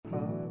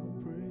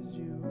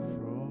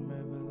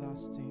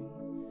everlasting,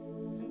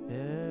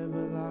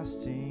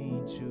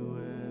 everlasting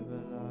to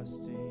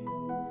everlasting.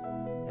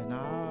 And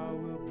I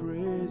will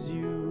praise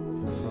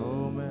you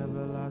from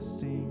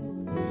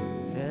everlasting,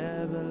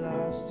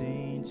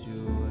 everlasting to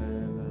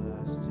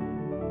everlasting.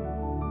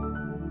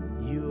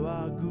 You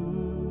are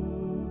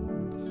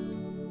good,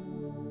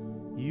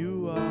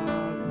 you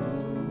are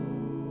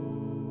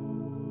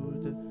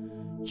good,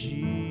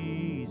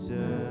 Jesus.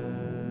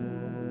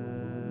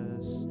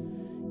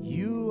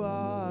 You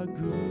are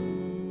good.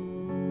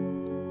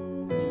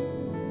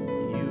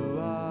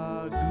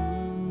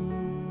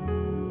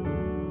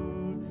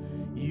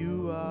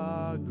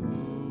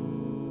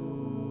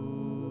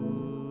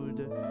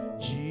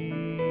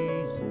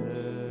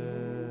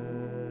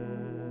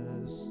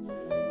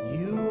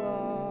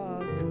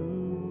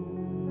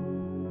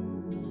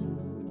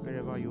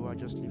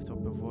 Just lift up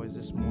your voice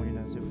this morning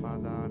and say,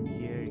 Father, I'm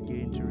here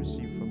again to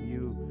receive from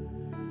you.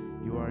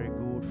 You are a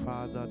good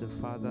Father, the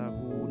Father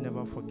who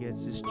never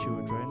forgets his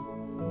children,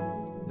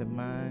 the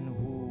man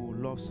who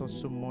loves us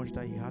so much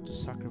that he had to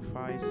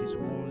sacrifice his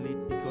only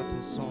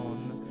begotten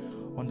Son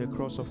on the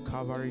cross of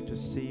Calvary to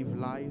save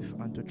life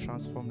and to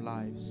transform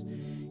lives.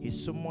 He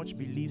so much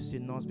believes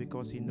in us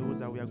because he knows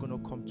that we are going to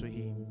come to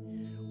him.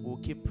 We'll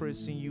keep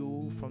praising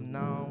you from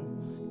now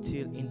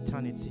till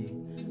eternity.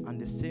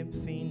 And the same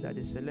thing that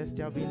the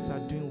celestial beings are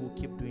doing, we'll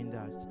keep doing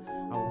that.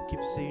 And we'll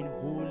keep saying,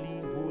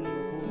 holy, holy,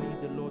 holy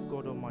is the Lord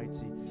God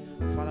Almighty.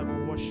 Father, we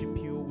worship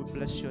you. We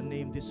bless your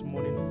name this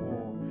morning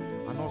for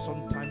an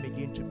awesome time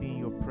again to be in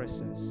your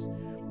presence.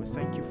 We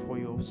thank you for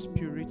your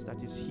spirit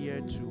that is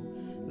here to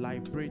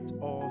liberate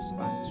us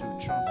and to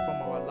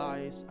transform our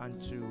lives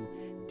and to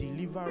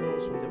deliver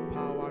us from the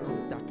power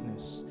of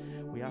darkness.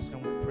 We ask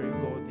and we pray,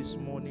 God, this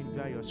morning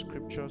via your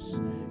scriptures,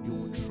 you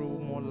will throw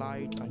more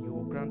light and you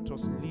will grant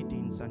us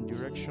leadings and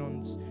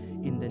directions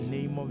in the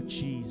name of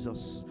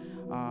Jesus.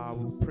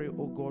 We pray,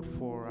 oh God,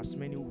 for as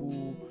many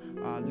who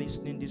are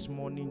listening this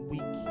morning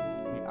weak.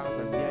 We ask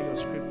that via your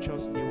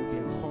scriptures, they will be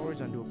encouraged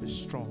and they will be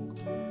strong.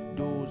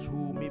 Those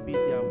who maybe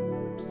their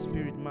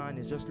spirit man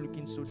is just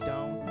looking so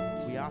down,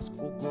 we ask,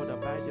 oh God, that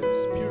by the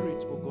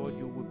Spirit, oh God,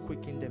 you will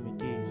quicken them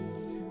again.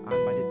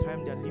 And by the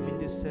time they are leaving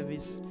this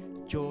service,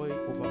 joy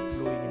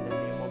overflowing in the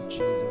name of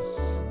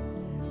Jesus.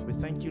 We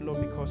thank you,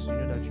 Lord, because we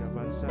know that you have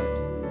answered.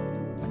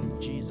 And in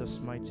Jesus'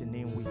 mighty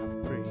name we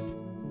have prayed.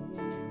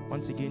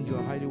 Once again, you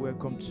are highly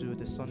welcome to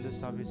the Sunday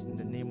service in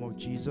the name of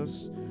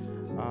Jesus.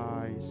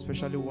 I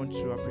especially want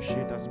to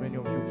appreciate as many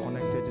of you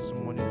connected this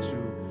morning to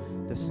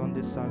the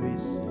Sunday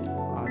service.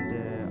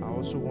 And I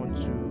also want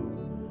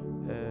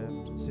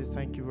to say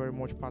thank you very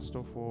much,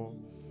 Pastor, for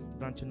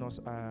granting us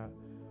a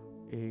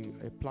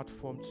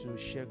platform to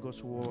share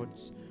God's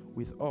words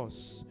with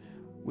us.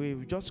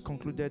 We've just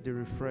concluded the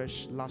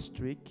refresh last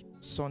week,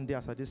 Sunday.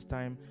 As at this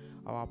time,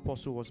 our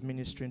apostle was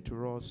ministering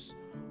to us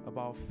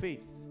about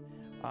faith.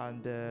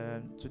 And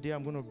today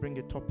I'm going to bring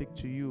a topic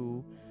to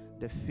you,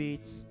 the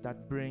faith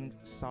that brings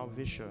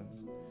salvation.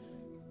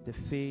 The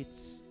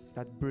faith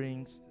that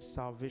brings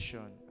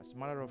salvation. As a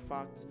matter of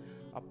fact,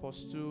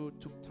 Apostle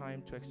took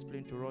time to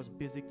explain to us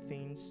basic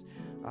things,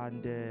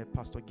 and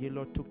Pastor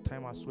Gaylord took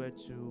time as well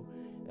to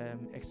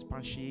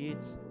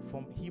expatiate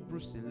from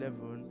Hebrews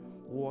 11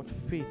 what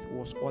faith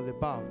was all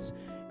about.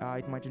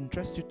 It might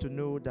interest you to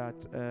know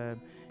that there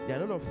are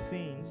a lot of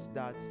things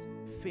that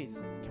faith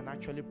can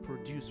actually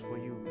produce for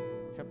you.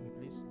 Help me,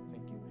 please.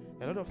 Thank you.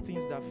 A lot of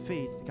things that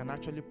faith can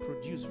actually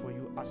produce for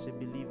you as a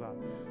believer.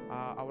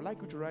 I would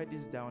like you to write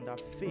this down,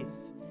 that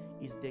faith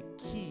is the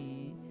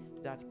key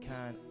that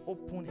can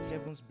open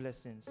heaven's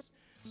blessings.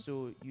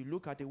 So you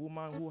look at a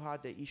woman who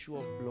had the issue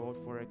of blood,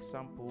 for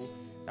example.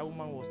 That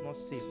woman was not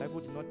saved. The Bible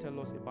did not tell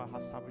us about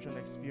her salvation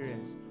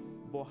experience,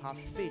 but her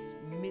faith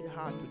made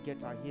her to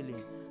get her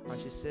healing.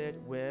 And she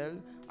said, well,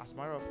 as a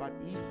matter of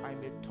fact, if I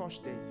may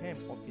touch the hem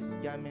of his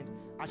garment,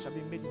 I shall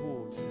be made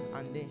whole.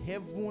 And then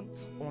heaven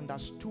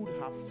understood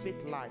her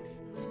faith life,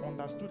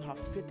 understood her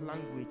faith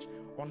language,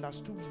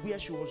 understood where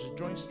she was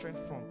drawing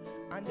strength from,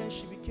 and then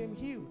she became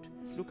healed.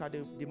 Look at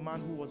the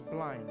man who was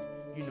blind,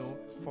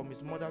 from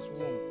his mother's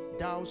womb.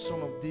 Thou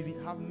son of David,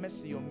 have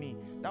mercy on me.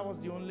 That was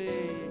the only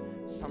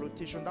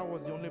salutation, that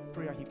was the only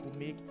prayer he could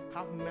make.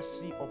 Have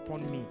mercy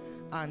upon me.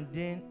 And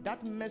then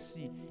that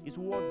mercy is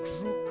what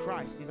drew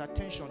Christ, his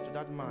attention to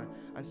that man,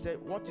 and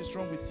said, what is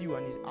wrong with you?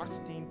 And he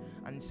asked him,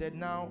 and he said,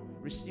 now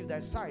receive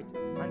thy sight.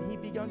 And he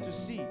began to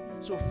see.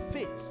 So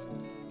faith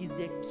is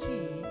the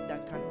key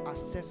that can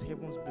access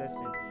heaven's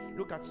blessing.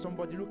 Look at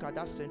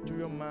that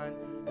centurion man.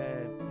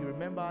 You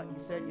remember he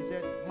said,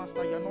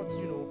 Master, you're not,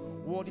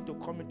 worthy to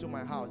come into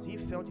my house. He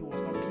felt he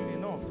was not clean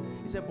enough.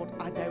 He said, but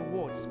at thy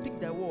word, speak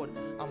thy word,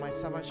 and my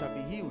servant shall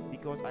be healed,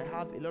 because I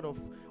have a lot of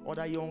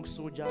other young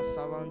soldiers,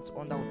 servants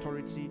under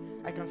authority.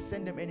 I can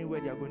send them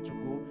anywhere they are going to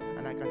go,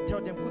 and I can tell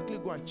them quickly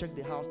go and check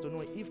the house to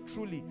know if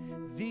truly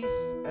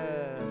this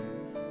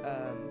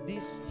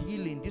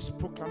healing, this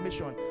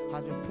proclamation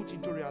has been put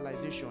into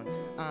realization.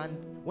 And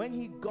when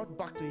he got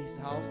back to his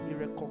house, he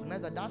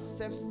recognized that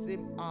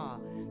same hour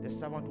the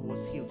servant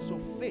was healed. So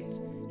faith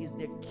is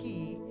the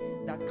key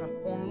that can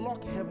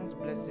unlock heaven's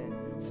blessing.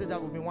 Say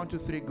that with me. 1, 2,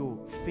 3, go.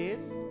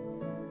 Faith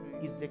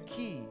is the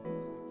key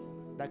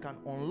that can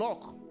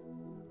unlock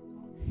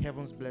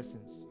heaven's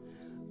blessings.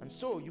 And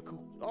so you could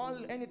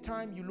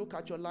anytime you look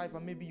at your life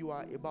and maybe you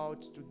are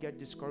about to get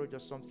discouraged or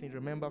something,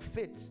 remember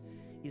faith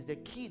is the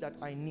key that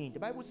I need. The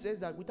Bible says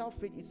that without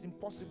faith it's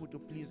impossible to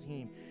please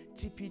him.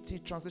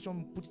 TPT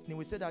translation put it in a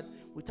way, say that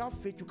without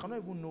faith you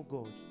cannot even know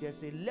God.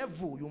 There's a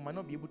level you might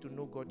not be able to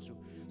know God to.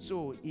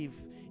 So if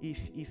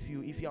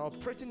you are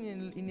operating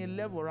in a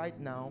level right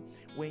now,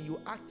 when you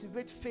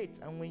activate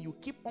faith and when you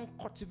keep on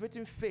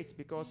cultivating faith,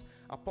 because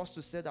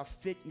Apostle said that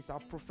faith is our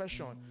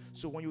profession.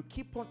 So when you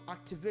keep on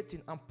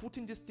activating and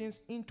putting these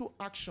things into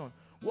action,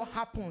 what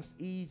happens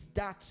is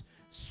that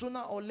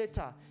sooner or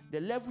later, the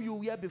level you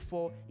were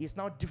before is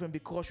now different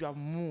because you have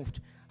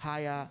moved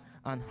higher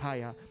and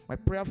higher. My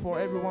prayer for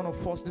every one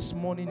of us this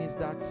morning is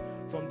that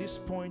from this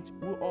point,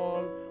 we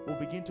all will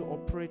begin to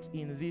operate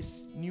in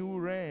this new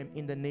realm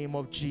in the name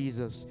of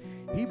Jesus.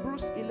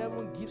 Hebrews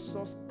 11 gives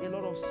us a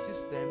lot of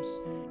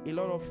systems, a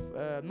lot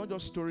of, not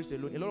just stories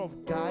alone, a lot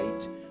of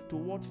guide to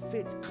what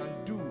faith can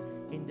do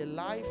in the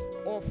life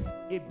of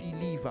a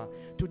believer.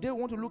 Today I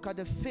want to look at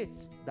the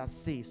faith that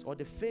saves, or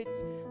the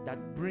faith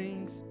that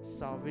brings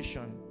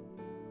salvation.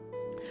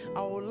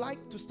 I would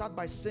like to start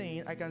by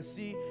saying I can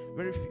see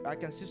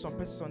some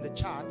persons on the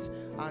chat,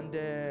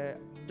 and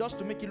just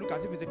to make it look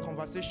as if it's a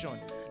conversation,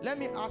 let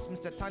me ask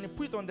Mr. Tani,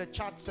 put it on the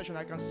chat session.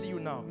 I can see you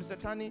now. Mr.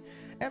 Tani,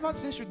 ever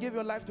since you gave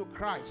your life to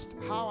Christ,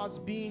 how has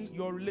been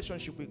your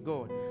relationship with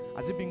God?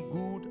 Has it been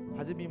good?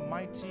 Has it been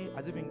mighty?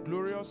 Has it been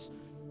glorious?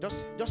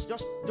 Just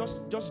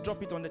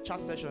drop it on the chat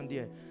session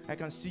there. I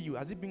can see you.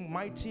 Has it been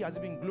mighty? Has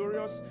it been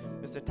glorious?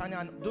 Mr. Tanya,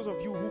 and those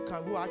of you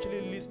who are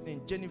actually listening,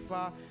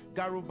 Jennifer,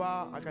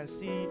 Garuba, I can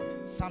see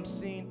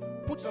Samson,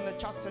 put it on the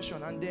chat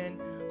session, and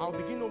then I'll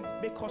begin to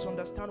make us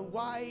understand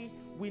why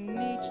we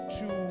need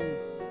to,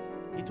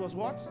 it was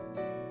what?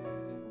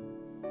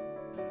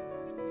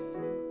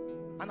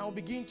 And I'll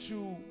begin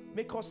to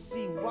make us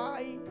see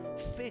why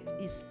faith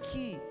is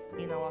key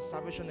in our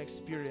salvation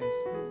experience.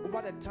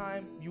 Over the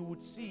time, you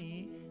would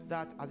see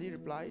that, as he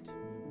replied,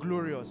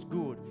 glorious,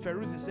 good.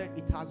 Feruzzi said,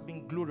 it has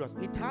been glorious.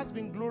 It has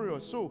been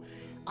glorious. So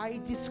I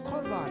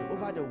discovered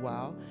over the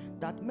while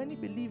that many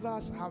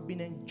believers have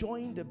been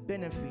enjoying the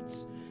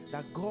benefits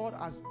that God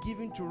has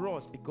given to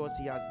us because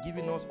he has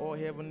given us all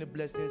heavenly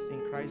blessings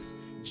in Christ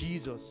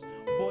Jesus.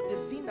 But the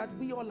thing that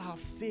we all have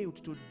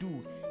failed to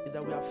do is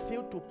that we have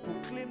failed to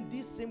proclaim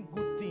these same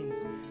good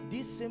things,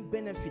 this same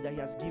benefit that he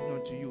has given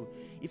unto you.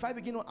 If I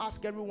begin to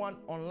ask everyone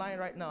online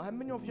right now, how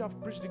many of you have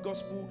preached the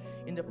gospel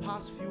in the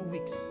past few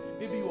weeks?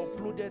 Maybe you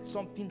uploaded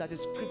something that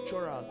is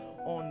scriptural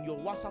on your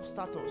WhatsApp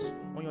status,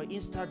 on your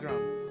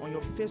Instagram, on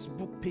your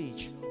Facebook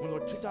page, on your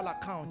Twitter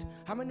account.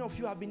 How many of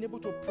you have been able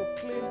to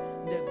proclaim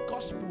the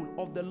gospel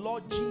of the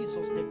Lord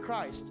Jesus the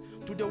Christ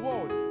to the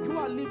world? You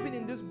are living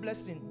in this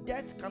blessing.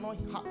 Death cannot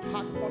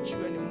hurt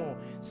you anymore.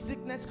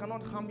 Sickness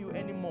cannot harm you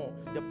anymore.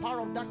 The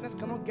power of darkness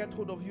cannot get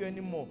hold of you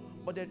anymore.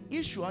 But the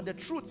issue and the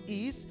truth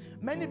is,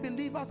 many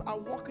believers are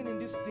walking in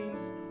these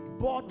things,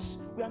 but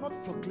we are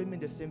not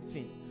proclaiming the same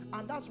thing.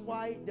 And that's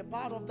why the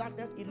power of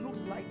darkness, it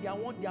looks like they are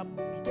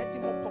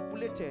getting more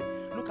populated.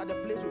 Look at the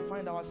place we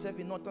find ourselves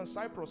in Northern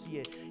Cyprus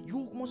here.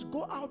 You must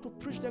go out to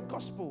preach the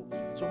gospel.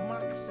 So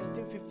Mark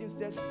 16:15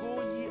 says,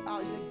 go ye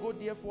out. He said, go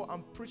therefore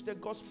and preach the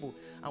gospel.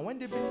 And when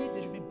they believe,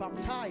 they should be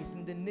baptized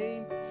in the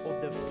name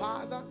of the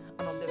Father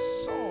and of the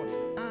Son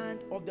and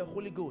of the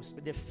Holy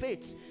Ghost. The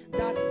faith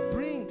that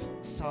brings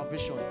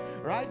salvation.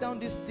 Write down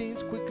these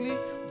things quickly.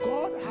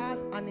 God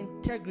has an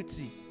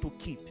integrity to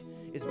keep.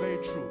 It's very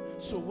true.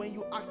 So when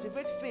you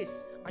activate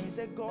faith and you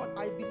say, God,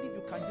 I believe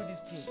you can do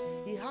this thing,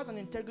 he has an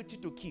integrity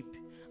to keep.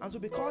 And so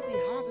because he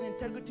has an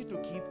integrity to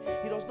keep,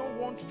 he does not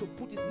want to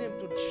put his name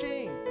to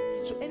shame.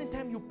 So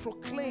anytime you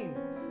proclaim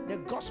the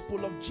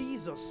gospel of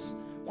Jesus,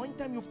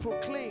 anytime you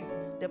proclaim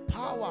the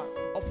power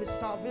of his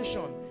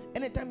salvation,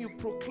 anytime you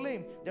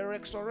proclaim the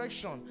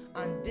resurrection,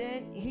 and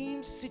then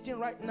him sitting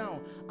right now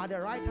at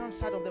the right hand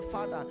side of the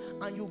Father,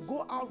 and you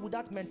go out with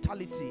that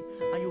mentality,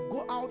 and you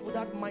go out with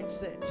that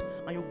mindset,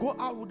 and you go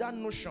out with that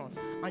notion,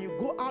 and you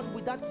go out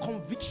with that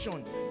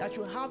conviction that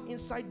you have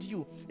inside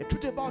you. The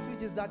truth about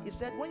it is that it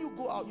said when you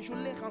go out, you should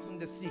lay hands on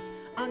the sick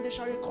and they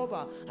shall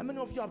recover. How many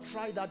of you have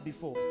tried that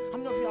before? How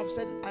many of you have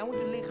said, I want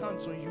to lay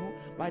hands on you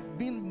by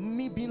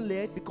being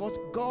led? Because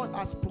God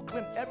has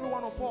proclaimed, every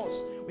one of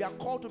us, we are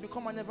called to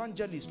become an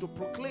evangelist, to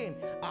proclaim.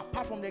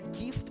 Apart from the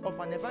gift of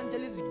an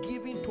evangelist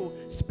given to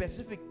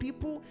specific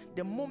people,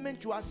 the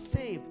moment you are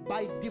saved,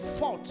 by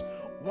default,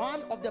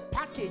 one of the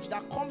package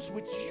that comes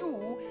with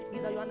you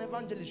is that you're an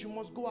evangelist. You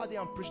must go out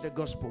there and preach the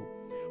gospel.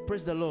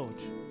 Praise the Lord.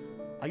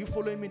 Are you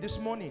following me this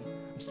morning?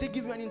 I'm still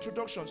giving you an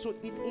introduction. So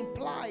it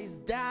implies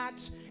that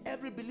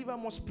every believer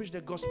must preach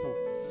the gospel.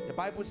 The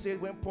Bible says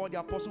when Paul the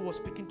apostle was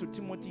speaking to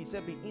Timothy, he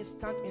said, be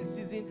instant in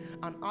season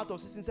and out of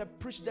season. He said,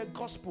 preach the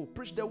gospel,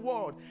 preach the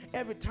word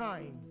every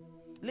time.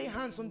 Lay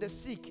hands on the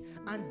sick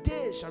and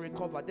they shall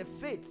recover. The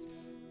faith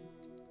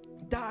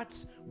that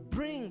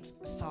brings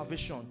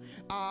salvation.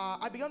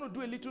 I began to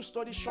do a little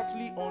study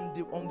shortly on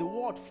the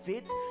word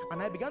faith,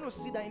 and I began to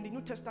see that in the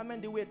New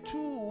Testament there were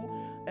two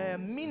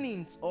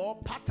meanings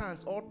or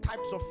patterns or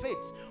types of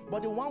faith.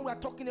 But the one we are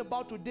talking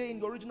about today in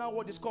the original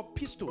word is called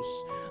pistos.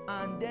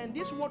 And then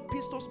this word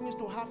pistos means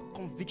to have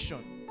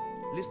conviction.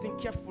 Listen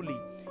carefully.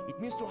 It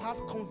means to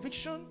have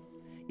conviction.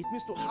 It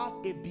means to have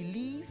a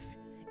belief.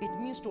 It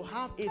means to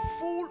have a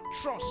full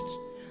trust.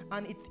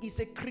 And it is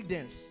a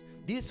credence.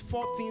 These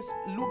four things,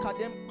 look at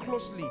them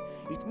closely.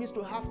 It means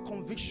to have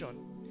conviction.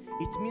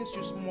 It means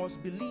you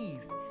must believe.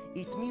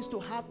 It means to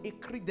have a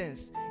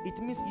credence. It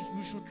means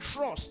you should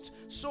trust.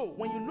 So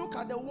when you look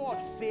at the word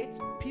faith,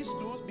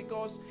 pistos,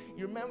 because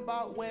you remember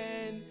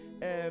when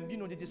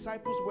the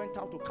disciples went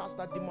out to cast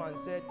that demon and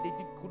said they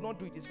could not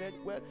do it. He said,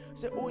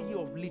 "Oh ye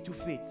of little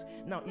faith."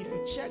 Now, if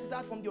you check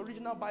that from the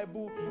original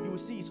Bible, you will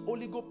see it's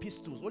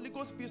oligopistos.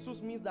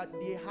 Oligopistos means that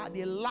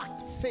they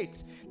lacked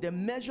faith, the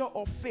measure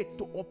of faith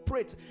to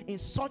operate in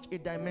such a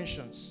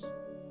dimensions.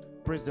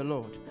 Praise the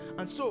Lord.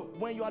 And so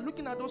when you are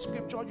looking at those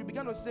scriptures, you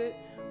begin to say,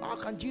 how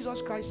can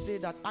Jesus Christ say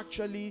that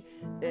actually,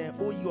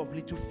 oh you of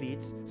little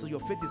faith, so your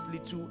faith is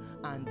little?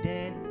 And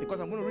then, because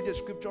I'm going to read the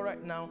scripture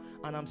right now,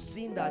 and I'm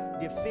seeing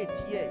that the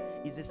faith here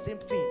is the same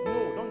thing.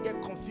 No, don't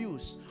get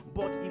confused.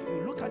 But if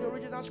you look at the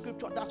original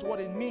scripture, that's what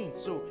it means.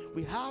 So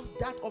we have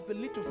that of a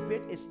little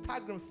faith, a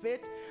staggering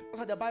faith. That's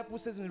what the Bible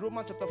says in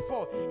Romans chapter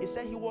 4. It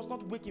said he was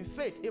not weak in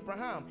faith.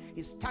 Abraham,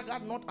 he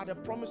staggered not at the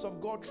promise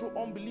of God through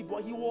unbelief,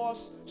 but he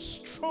was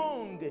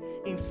strong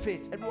in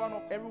faith.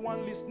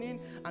 Everyone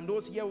listening and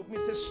those here with me,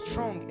 say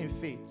strong in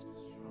faith.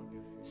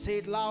 Say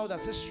it loud,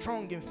 say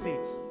strong in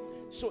faith.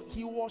 So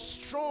he was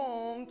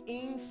strong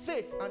in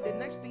faith, and the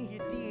next thing he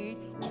did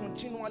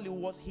continually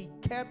was he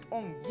kept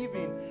on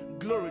giving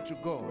glory to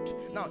God.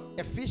 Now,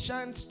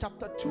 Ephesians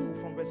chapter 2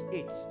 from verse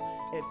 8.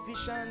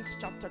 Ephesians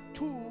chapter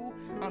 2,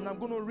 and I'm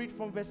going to read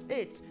from verse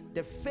 8.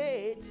 The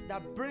faith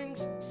that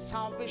brings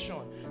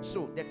salvation.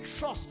 So the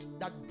trust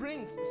that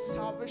brings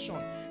salvation,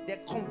 the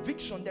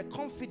conviction, the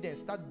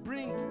confidence that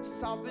brings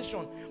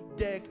salvation,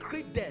 the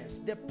credence,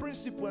 the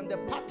principle and the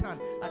pattern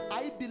that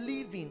I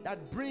believe in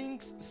that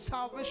brings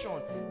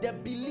salvation, the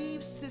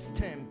belief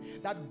system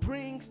that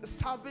brings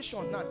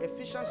salvation. Now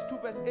Ephesians 2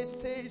 verse 8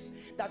 says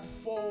that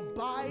for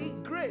by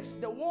grace,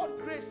 the word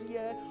grace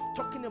here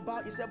talking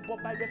about is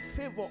but by the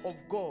favor of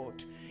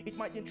God. It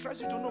might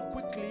interest you to know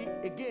quickly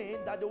again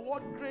that the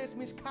word grace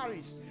means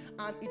charis,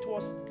 and it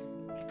was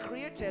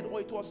created, or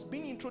it was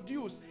being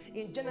introduced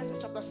in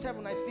Genesis chapter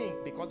 7, I think,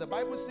 because the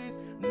Bible says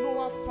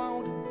Noah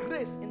found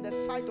grace in the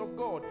sight of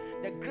God.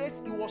 The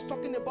grace he was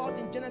talking about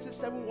in Genesis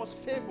 7 was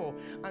favor,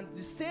 and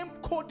the same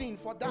coding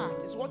for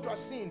that is what you are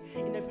seeing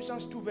in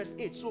Ephesians 2 verse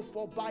 8. So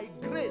for by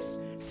grace,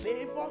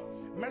 favor,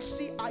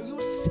 mercy are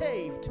you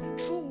saved.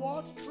 Through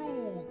what?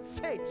 Through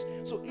faith.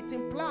 So it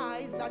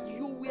implies that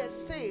you were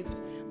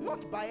saved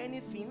not by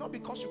anything, not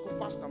because you could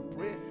fast and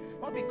pray,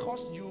 not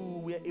because you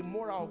were a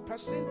moral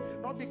person,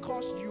 not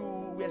because you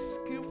were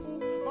skillful,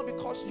 not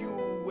because you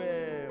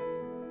were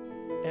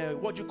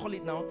what do you call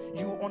it now?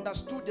 You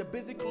understood the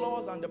basic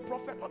laws and the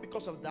prophet, not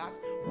because of that,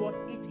 but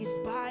it is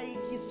by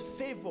his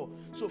favor.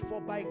 So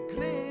for by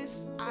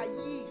grace are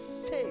ye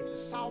saved,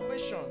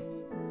 salvation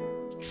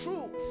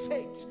through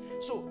faith.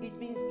 So it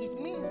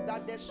means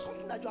that there's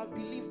something that you have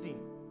believed in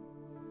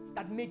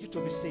that made you to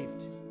be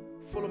saved.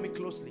 Follow me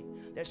closely.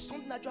 There's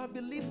something that you have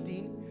believed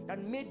in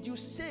that made you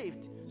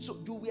saved. So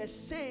you were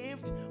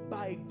saved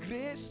by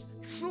grace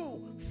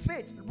through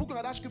faith. Look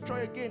at that scripture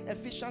again,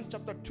 Ephesians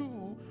chapter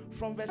 2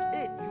 from verse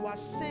 8. You are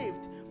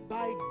saved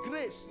by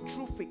grace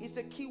through faith. It's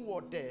a key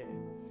word there.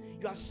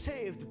 You are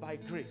saved by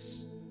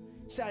grace.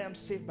 Say, I am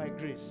saved by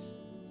grace.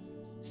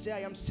 Say,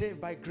 I am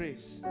saved by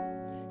grace.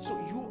 So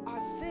you are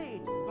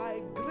saved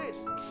by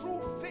grace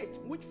through faith.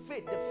 Which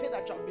faith? The faith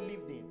that you have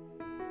believed in.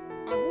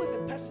 And who is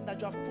the person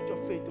that you have put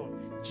your faith on?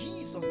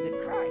 Jesus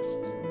the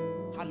Christ.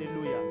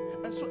 Hallelujah.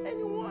 And so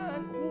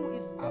anyone who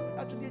is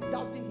actually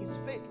doubting his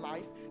faith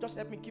life, just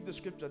help me keep the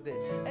scripture there.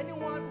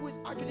 Anyone who is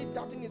actually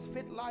doubting his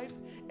faith life,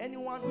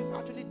 anyone who is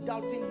actually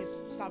doubting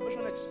his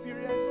salvation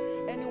experience,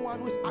 anyone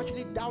who is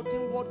actually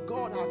doubting what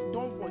God has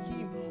done for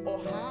him or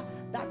her,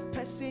 that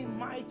person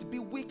might be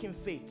weak in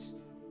faith.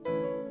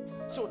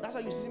 So that's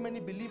why you see many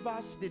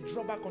believers, they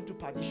draw back onto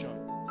perdition.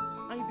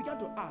 And you begin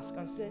to ask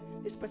and say,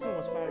 this person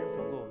was firing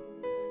for God.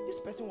 This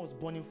person was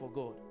burning for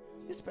God.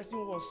 This person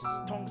was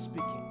tongue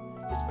speaking.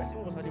 This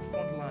person was at the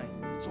front line.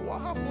 So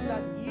what happened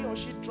that he or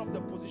she dropped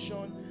the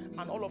position,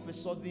 and all of a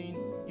sudden,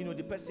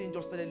 the person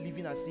just started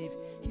living as if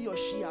he or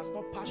she has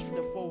not passed through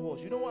the 4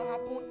 walls. You know what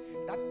happened?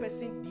 That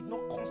person did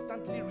not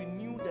constantly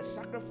renew the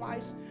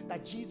sacrifice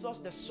that Jesus,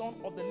 the Son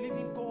of the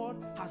living God,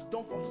 has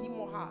done for him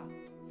or her.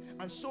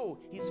 And so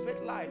his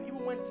faith life,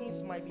 even when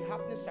things might be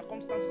happening,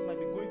 circumstances might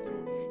be going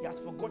through, he has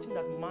forgotten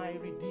that my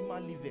Redeemer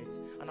liveth.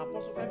 And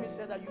Apostle Femi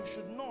said that you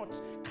should not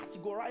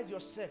categorize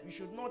yourself, you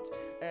should not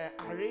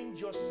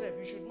arrange yourself,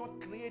 you should not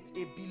create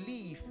a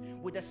belief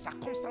with the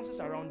circumstances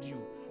around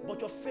you, but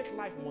your faith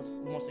life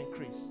must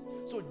increase.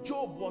 So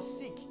Job was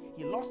sick.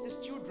 He lost his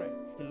children,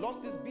 he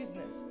lost his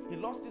business, he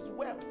lost his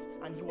wealth,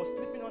 and he was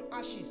sleeping on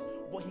ashes.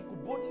 But he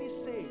could boldly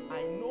say,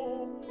 I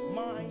know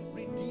my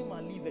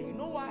Redeemer liveth. You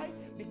know why?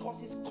 Because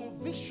his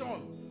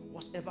conviction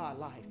was ever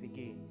alive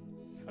again.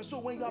 And so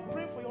when you are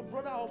praying for your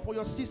brother or for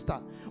your sister,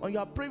 or you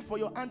are praying for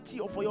your auntie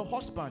or for your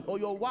husband or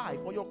your wife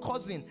or your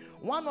cousin,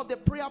 one of the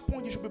prayer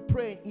points you should be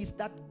praying is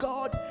that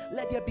God,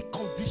 let there be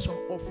conviction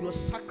of your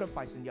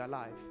sacrifice in their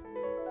life.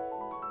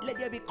 Let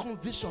there be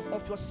conviction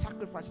of your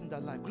sacrifice in their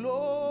life.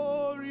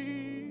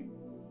 Glory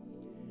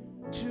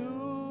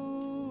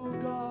to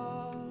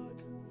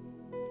God,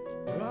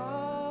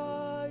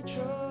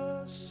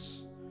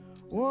 righteous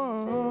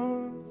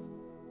one.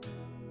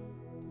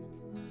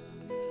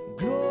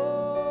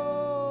 Glory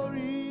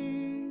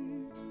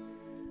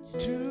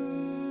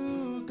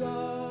to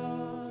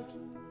God,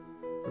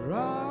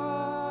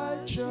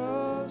 righteous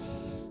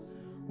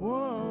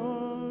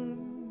one.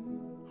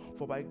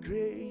 For by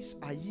grace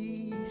are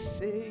ye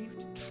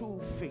saved through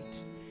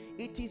faith.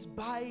 It is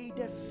by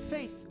the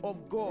faith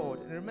of God.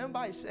 Remember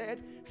I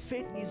said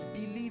faith is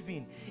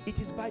believing. It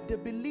is by the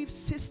belief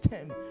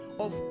system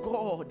of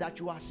God that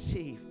you are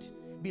saved.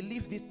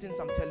 Believe these things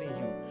I'm telling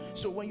you.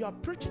 So when you are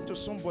preaching to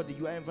somebody,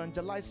 you are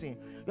evangelizing.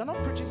 You are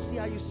not preaching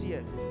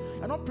CIUCF.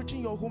 You are not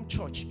preaching your home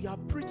church. You are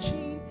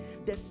preaching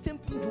the same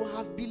thing you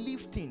have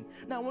believed in.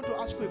 Now I want to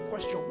ask you a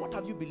question. What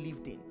have you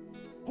believed in?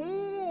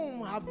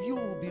 Whom have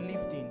you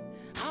believed in?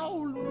 How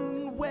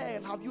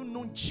well have you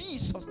known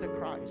Jesus the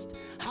Christ?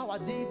 How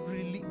has he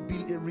really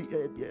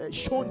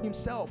shown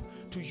himself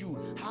to you?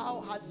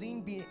 How has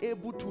he been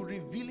able to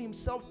reveal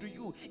himself to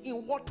you?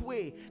 In what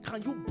way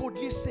can you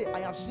boldly say, I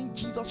have seen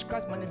Jesus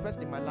Christ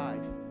manifest in my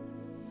life?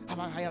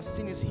 I have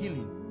seen his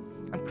healing.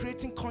 I'm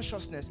creating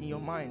consciousness in your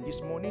mind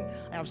this morning.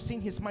 I have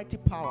seen his mighty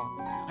power.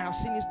 I have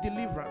seen his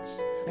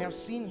deliverance. I have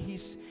seen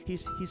his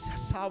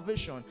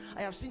salvation.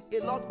 I have seen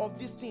a lot of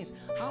these things.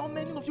 How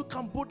many of you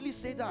can boldly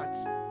say that?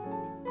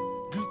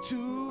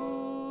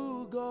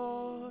 To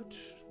God,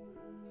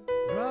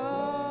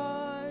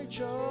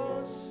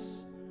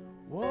 righteous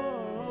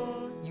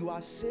one. You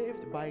are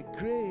saved by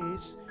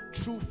grace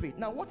through faith.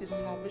 Now, what is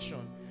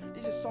salvation?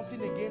 This is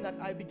something again that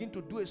I begin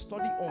to do a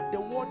study on.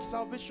 The word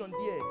salvation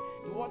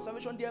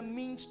there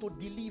means to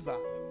deliver.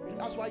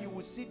 That's why you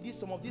will see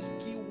some of these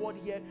key words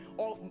here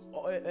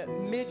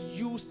made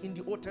used in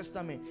the Old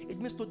Testament. It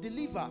means to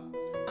deliver.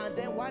 And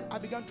then while I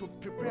began to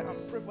prepare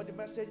and pray for the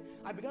message,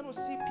 I began to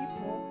see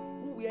people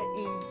who were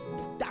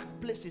in dark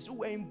places, who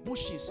were in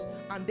bushes,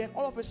 and then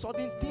all of a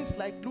sudden things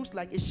looks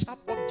like a sharp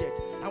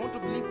object. I want to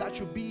believe that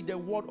should be the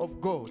word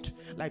of God,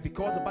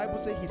 because the Bible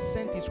says he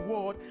sent his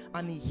word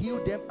and he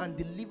healed them and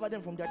delivered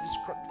them from their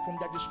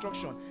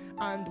destruction.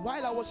 And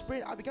while I was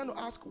praying, I began to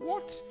ask,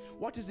 what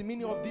is the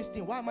meaning of this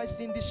thing? Why am I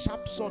seeing this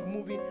sharp sword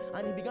moving?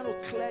 And he began to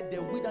clear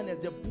the wilderness,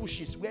 the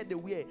bushes where they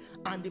were,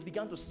 and they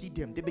began to see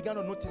them. They began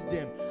to notice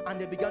them, and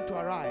they began to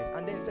arise.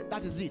 And then he said,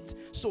 that is it.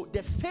 So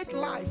the faith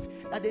life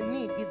that they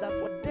need is that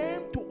for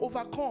them to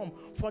overcome,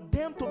 for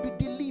them to be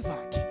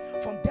delivered,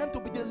 from them to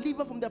be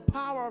delivered from the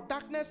power of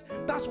darkness.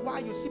 That's why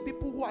you see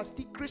people who are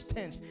still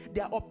Christians,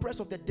 they are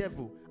oppressed of the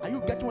devil. Are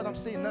you getting what I'm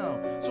saying now?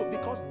 So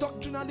because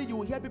doctrinally you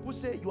will hear people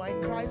say you are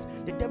in Christ,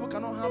 the devil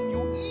cannot harm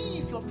you.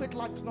 If your faith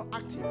life is not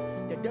active,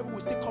 the devil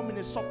will still come in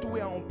a subtle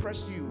way and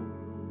oppress you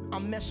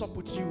and mess up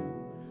with you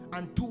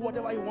and do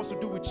whatever he wants to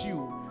do with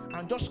you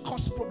and just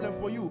cause problem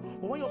for you.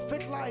 But when your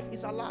faith life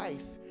is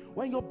alive,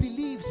 when your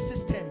belief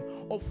system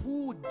of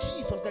who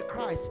Jesus the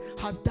Christ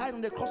has died on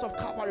the cross of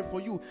Calvary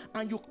for you,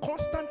 and you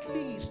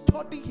constantly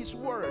study his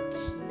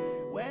words,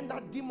 when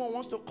that demon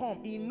wants to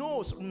come, he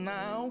knows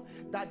now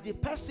that the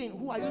person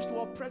who I used to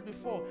oppress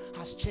before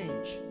has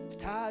changed.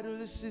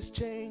 Status is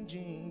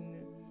changing,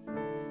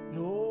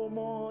 no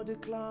more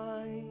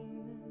decline.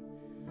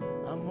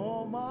 I'm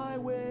on my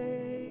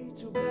way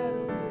to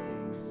better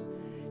days.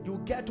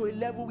 You get to a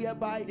level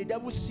whereby the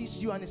devil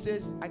sees you and he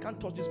says, I can't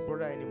touch this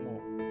brother anymore.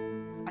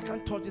 I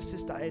can't touch this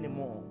sister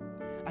anymore.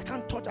 I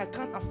can't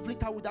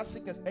afflict her with that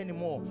sickness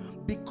anymore,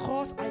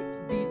 because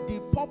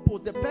the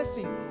purpose, the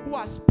person who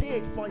has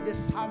paid for the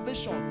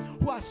salvation,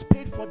 who has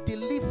paid for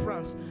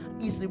deliverance,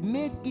 is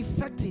made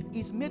effective,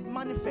 is made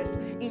manifest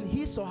in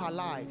his or her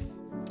life.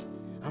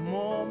 I'm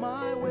on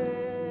my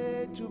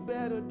way to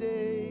better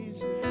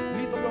days.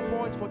 Lift up your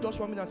voice for just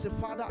 1 minute and say,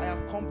 Father, I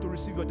have come to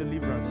receive your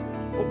deliverance.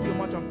 Open your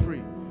mouth and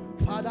pray.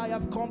 Father, I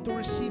have come to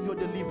receive your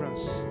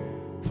deliverance.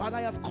 Father,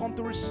 I have come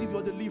to receive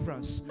your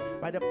deliverance.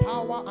 By the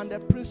power and the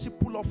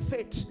principle of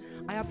faith,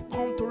 I have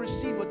come to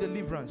receive your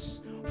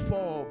deliverance.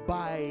 For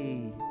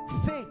by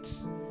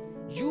faith,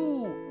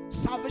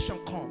 salvation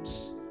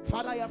comes.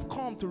 Father, I have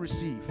come to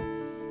receive.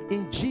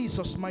 In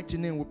Jesus' mighty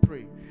name we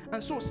pray.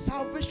 And so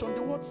salvation,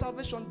 the word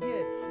salvation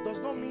there does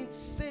not mean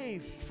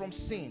save from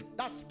sin.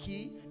 That's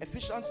key.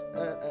 Ephesians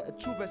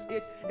 2 verse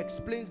 8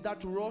 explains that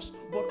to us.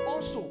 But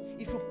also,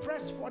 if you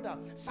press further,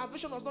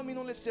 salvation does not mean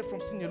only save from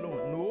sin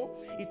alone.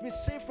 No, it means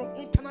save from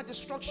eternal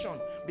destruction.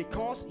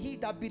 Because he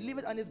that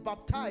believeth and is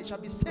baptized shall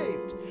be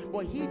saved,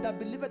 but he that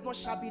believeth not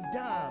shall be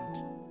damned.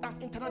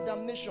 that's eternal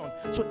damnation.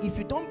 So if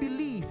you don't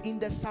believe in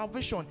the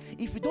salvation,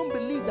 if you don't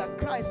believe that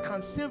Christ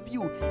can save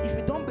you, if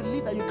you don't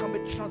believe that you can be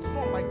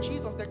transformed by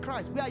Jesus the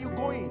Christ, where are you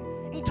going?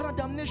 Eternal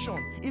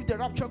damnation if the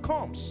rapture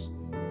comes.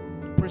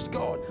 Praise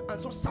God. And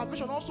so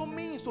salvation also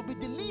means to be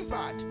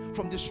delivered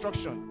from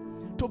destruction.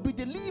 To be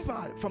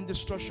delivered from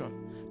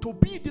destruction. To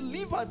be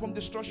delivered from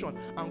destruction.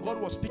 And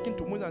God was speaking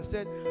to Moses and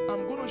said,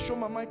 I'm going to show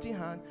my mighty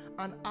hand,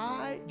 and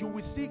you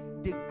will see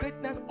the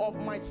greatness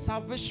of my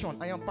salvation.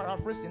 I am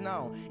paraphrasing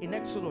now in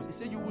Exodus. He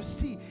said, you will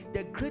see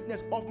the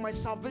greatness of my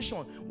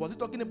salvation. Was he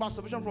talking about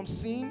salvation from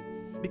sin?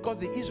 Because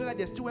the Israelites,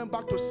 they still went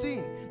back to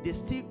sin. They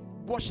still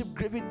worship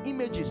graven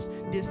images.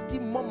 They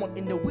still murmured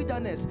in the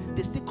wilderness.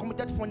 They still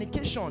committed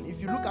fornication. If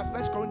you look at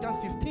 1 Corinthians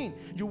 15,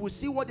 you will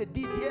see what they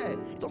did there.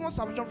 It was not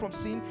salvation from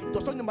sin. It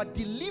was talking about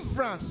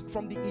deliverance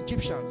from the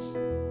Egyptians.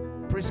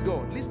 Praise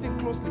God. Listen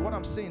closely what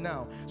I'm saying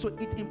now. So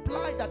it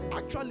implied that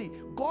actually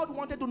God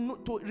wanted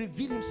to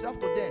reveal himself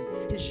to them.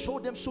 He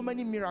showed them so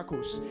many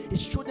miracles. He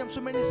showed them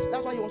so many.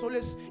 That's why he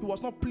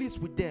was not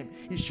pleased with them.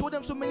 He showed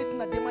them so many things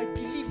that they might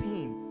believe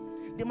him.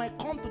 They might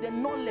come to the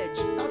knowledge.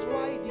 That's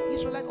why the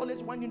Israelites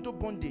always went into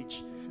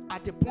bondage.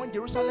 At a point,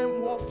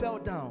 Jerusalem wall fell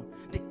down.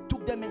 They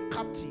took them in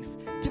captive.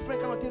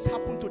 Different kind of things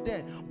happened to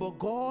them. But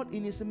God,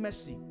 in his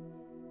mercy,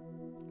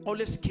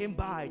 always came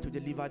by to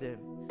deliver them.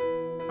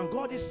 And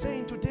God is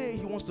saying today,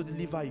 he wants to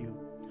deliver you.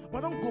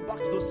 But don't go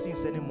back to those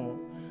sins anymore.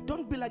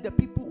 Don't be like the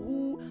people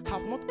who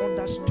have not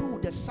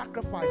understood the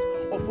sacrifice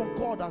of what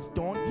God has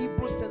done.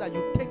 Hebrews said that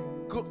you take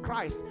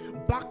Christ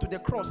back to the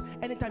cross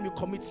anytime you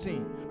commit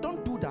sin.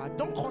 Don't do that.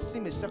 Don't cause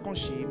him a second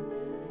shame.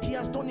 He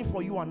has done it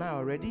for you and I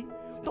already.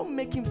 Don't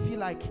make him feel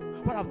like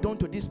what I've done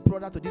to this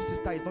brother, to this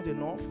sister is not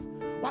enough.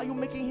 Why are you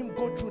making him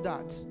go through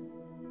that?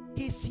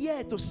 He's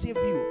here to save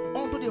you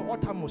unto the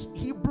uttermost.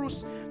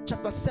 Hebrews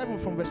chapter 7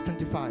 from verse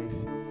 25.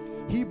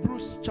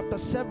 Hebrews chapter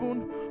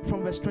 7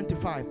 from verse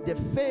 25. The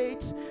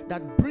faith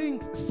that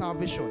brings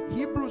salvation.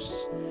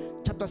 Hebrews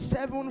chapter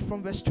 7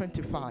 from verse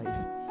 25.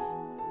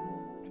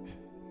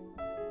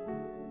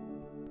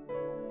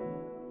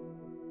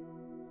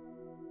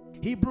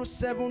 Hebrews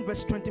 7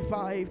 verse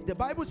 25. The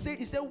Bible says,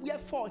 it said,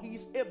 wherefore he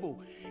is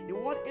able. The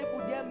word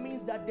able there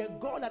means that the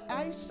God that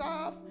I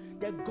serve,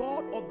 the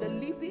God of the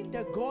living,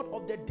 the God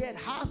of the dead,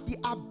 has the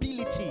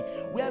ability.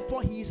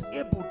 Wherefore he is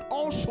able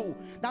also.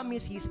 That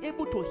means he is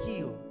able to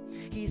heal.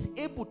 He is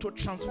able to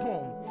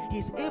transform. He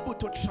is able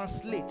to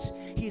translate.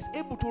 He is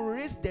able to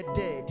raise the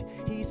dead.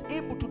 He is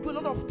able to do a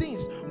lot of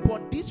things.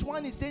 But this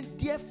one is saying,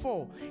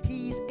 therefore,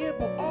 he is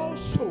able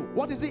also.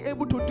 What is he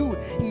able to do?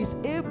 He is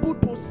able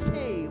to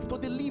save, to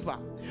deliver,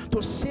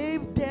 to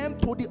save them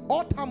to the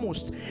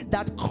uttermost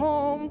that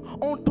come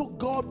unto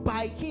God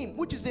by him,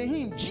 which is the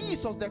him,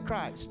 Jesus the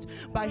Christ.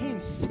 By him,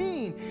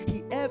 seeing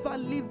he ever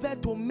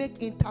liveth to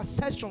make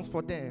intercessions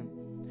for them.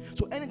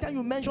 So anytime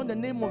you mention the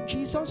name of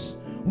Jesus,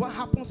 what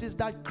happens is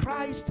that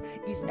Christ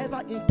is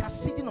ever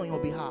interceding on your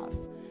behalf.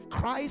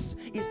 Christ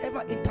is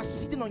ever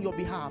interceding on your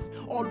behalf,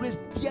 always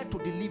there to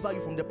deliver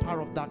you from the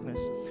power of darkness.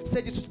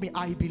 Say this with me,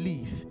 I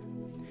believe.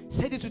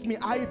 Say this with me,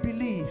 I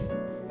believe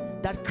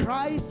that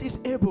Christ is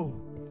able.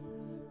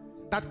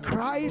 That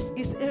Christ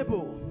is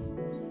able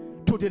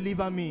to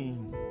deliver me.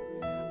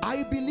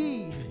 I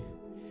believe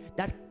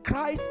that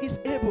Christ is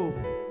able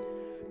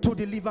to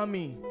deliver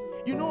me.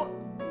 You know,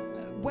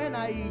 when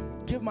I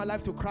gave my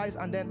life to Christ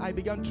and then I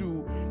began to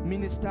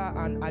minister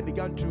and I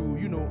began to,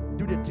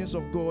 do the things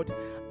of God,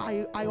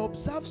 I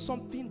observed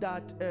something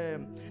that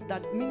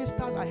that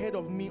ministers ahead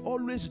of me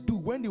always do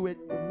when they were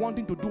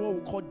wanting to do what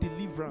we call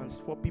deliverance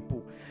for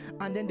people.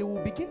 And then they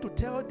will begin to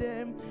tell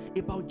them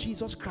about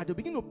Jesus Christ. They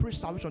begin to preach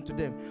salvation to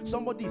them.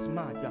 Somebody is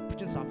mad, you are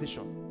preaching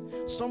salvation.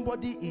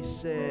 Somebody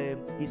is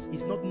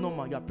not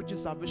normal, you are preaching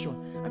salvation.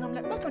 And I'm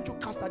like, why can't you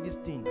cast out this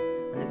thing?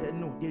 And they said,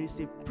 no, there is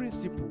a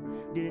principle,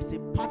 there is a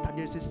pattern,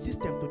 there is a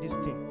system to this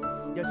thing.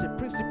 There's a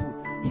principle.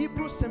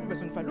 Hebrews 7 verse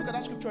 25. Look at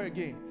that scripture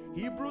again.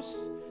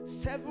 Hebrews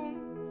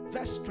 7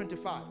 verse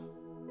 25.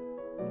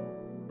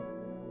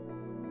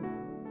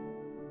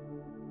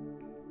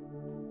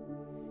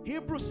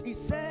 Hebrews, it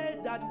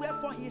said that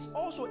wherefore he is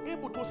also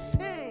able to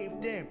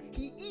save them.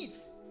 He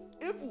is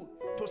able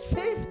to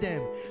save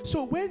them.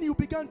 So when you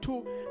began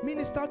to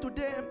minister to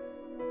them,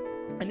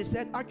 and he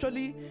said,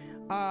 actually,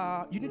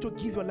 you need to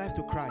give your life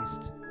to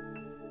Christ.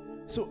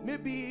 So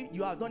maybe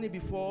you have done it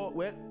before.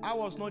 Well, I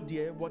was not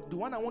there, but the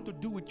one I want to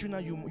do with you now,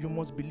 you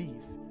must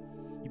believe.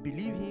 You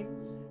believe him,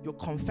 you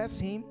confess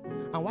him,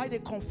 and while they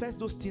confess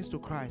those things to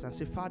Christ and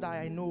say, Father,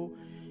 I know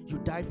you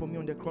died for me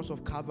on the cross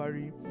of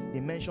Calvary, they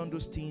mention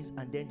those things,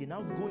 and then they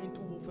now go into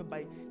warfare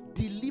by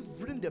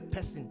delivering the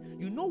person.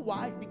 You know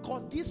why?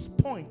 Because this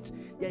point,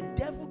 the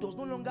devil does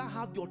no longer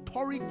have the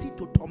authority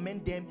to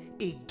torment them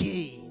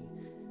again,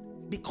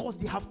 because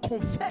they have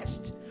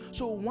confessed.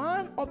 So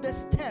one of the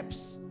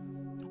steps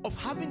of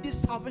having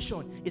this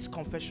salvation is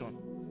confession.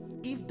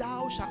 If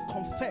thou shalt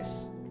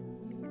confess,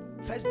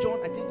 1 John,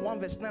 I think 1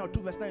 verse 9 or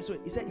 2 verse 9, so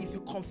he said, if you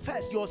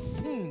confess your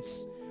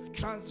sins,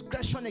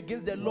 transgression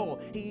against the law,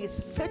 he is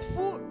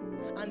faithful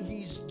and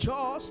he is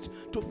just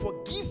to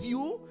forgive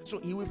you. So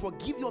he will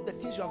forgive you of the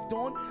things you have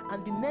done,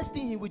 and the next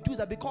thing he will do is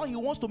that because he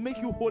wants to make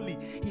you holy,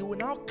 he will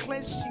now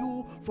cleanse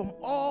you from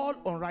all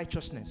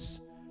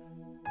unrighteousness.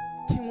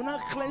 He will not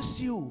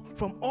cleanse you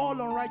from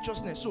all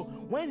unrighteousness. So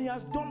when he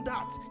has done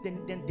that,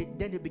 then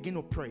they begin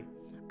to pray.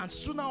 And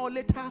sooner or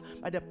later,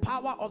 by the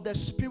power of the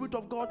Spirit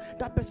of God,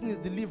 that person is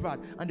delivered.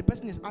 And the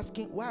person is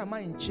asking, why am I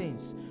in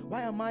chains?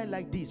 Why am I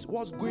like this?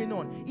 What's going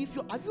on?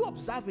 Have you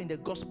observed in the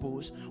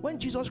Gospels, when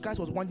Jesus Christ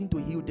was wanting to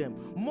heal them,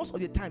 most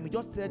of the time he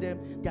just told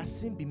them, their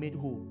sin be made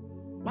whole.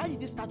 Why did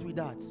he start with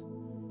that?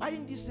 Why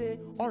didn't he say,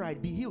 all right,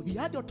 be healed? He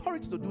had the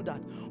authority to do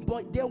that.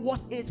 But there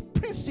was a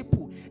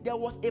principle, there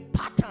was a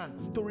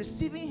pattern to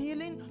receiving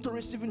healing, to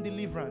receiving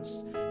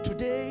deliverance.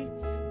 Today,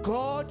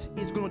 God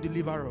is going to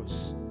deliver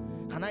us.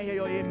 Can I hear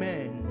your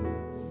amen?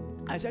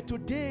 I said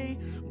today,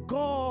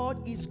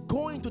 God is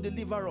going to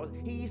deliver us.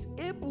 He is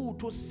able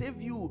to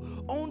save you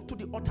unto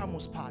the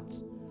uttermost part.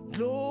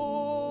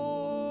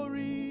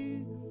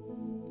 Glory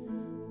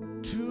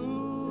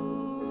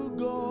to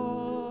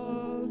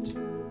God,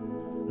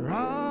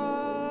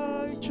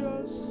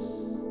 righteous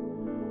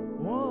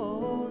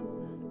one.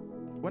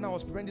 When I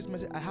was preparing this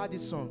message, I heard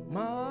this song.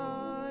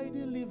 My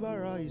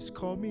deliverer is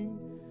coming.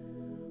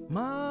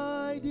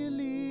 My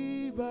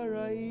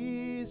deliverer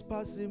is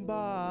passing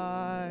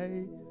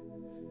by.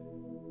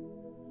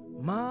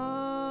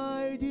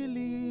 My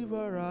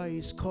deliverer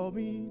is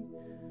coming.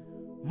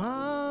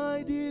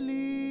 My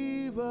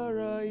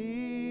deliverer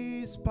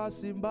is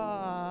passing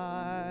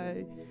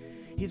by.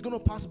 He's going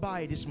to pass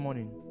by this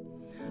morning,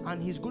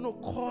 and he's going to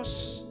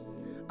cause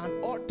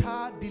an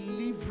utter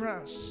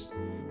deliverance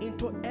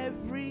into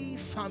every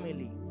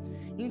family,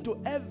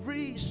 into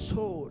every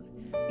soul,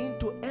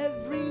 into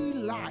every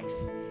life,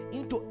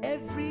 into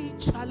every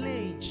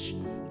challenge.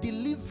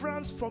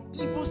 Deliverance from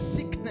evil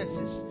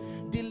sicknesses,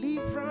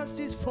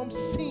 deliverances from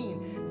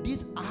sin.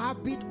 This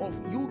habit of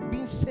you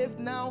being saved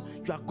now,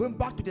 you are going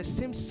back to the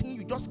same sin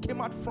you just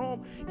came out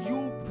from.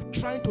 You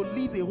trying to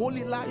live a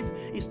holy life,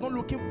 it's not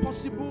looking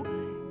possible.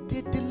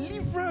 The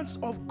deliverance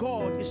of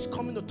God is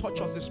coming to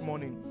touch us this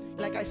morning.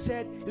 Like I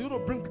said, it's going to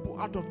bring people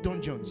out of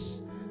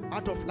dungeons,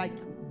 out of like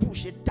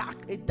bush, a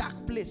dark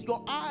place.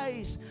 Your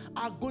eyes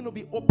are going to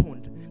be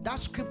opened. That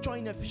scripture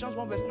in Ephesians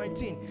 1 verse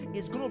 19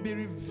 is going to be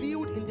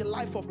revealed in the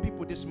life of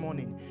people this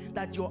morning,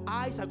 that your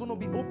eyes are going to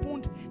be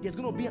opened. There's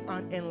going to be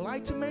an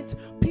enlightenment.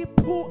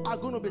 People are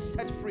going to be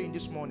set free in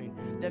this morning.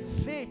 The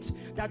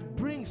faith that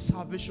brings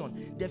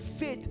salvation, the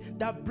faith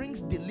that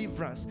brings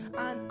deliverance.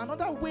 And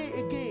another way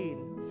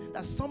again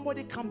that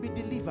somebody can be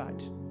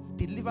delivered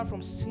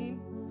from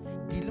sin,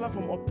 delivered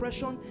from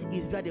oppression,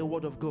 is via the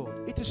word of God.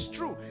 It is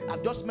true.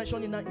 I've just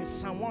mentioned it in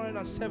Psalm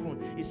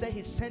 107. He said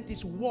he sent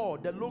his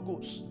word, the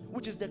Logos,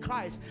 which is the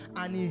Christ,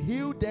 and he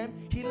healed them.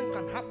 Healing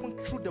can happen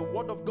through the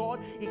word of God.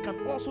 He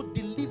can also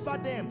deliver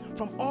them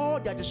from all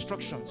their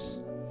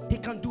destructions. He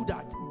can do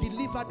that.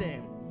 Deliver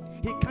them.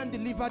 He can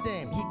deliver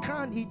them.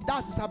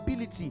 That's his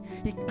ability.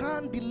 He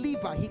can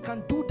deliver. He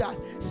can do that.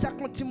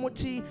 2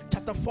 Timothy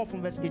chapter 4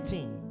 from verse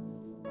 18.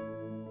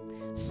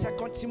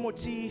 2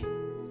 Timothy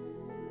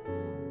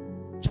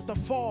chapter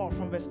 4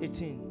 from verse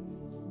 18.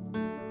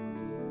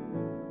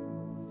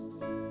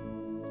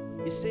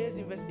 It says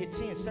in verse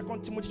 18, 2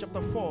 Timothy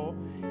chapter 4,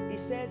 it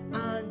says,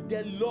 and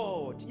the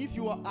Lord. If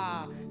you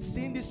are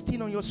seeing this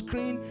thing on your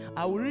screen,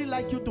 I would really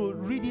like you to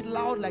read it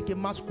loud like a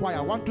mass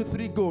choir. 1, 2,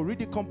 3, go. Read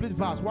the complete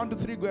verse. 1, 2,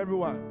 3, go,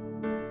 everyone.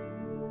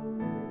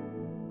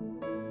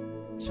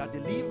 Shall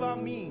deliver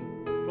me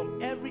from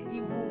every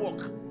evil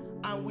work,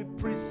 and will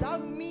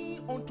preserve me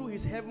unto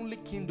his heavenly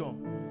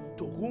kingdom,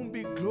 to whom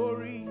be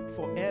glory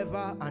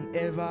forever and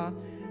ever.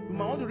 You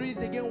might want to read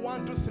it again.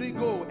 1, 2, 3,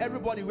 go.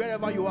 Everybody,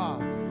 wherever you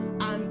are.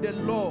 And the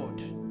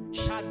Lord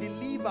shall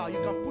deliver. You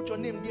can put your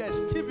name there,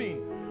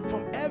 Stephen,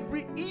 from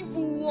every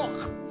evil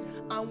work,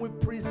 and will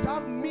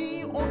preserve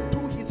me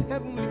unto his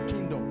heavenly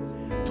kingdom,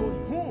 to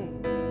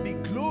whom be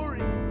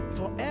glory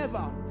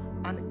forever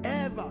and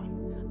ever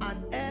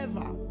and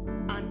ever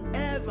and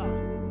ever.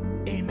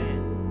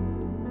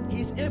 Amen.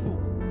 He is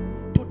able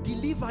to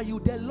deliver you.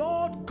 The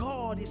Lord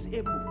God is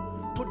able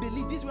to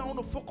deliver. This is what I want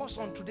to focus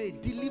on today.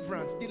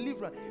 Deliverance.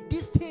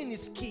 This thing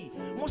is key.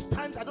 Most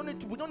times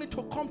we don't need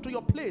to come to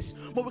your place,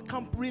 but we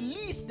can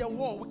release the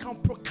word. We can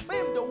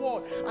proclaim the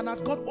word, and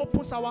as God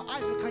opens our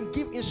eyes, we can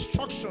give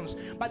instructions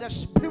by the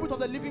Spirit of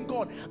the living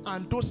God.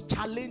 And those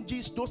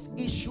challenges, those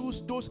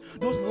issues, those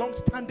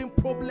long-standing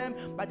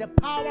problems, by the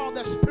power of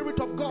the Spirit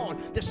of God,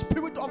 the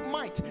Spirit of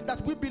might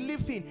that we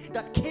believe in,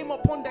 that came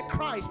upon the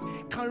Christ,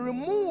 can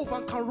remove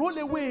and can roll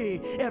away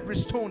every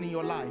stone in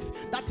your life.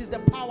 That is the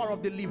power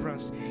of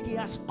deliverance. He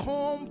has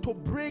come to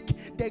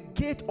break the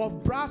gate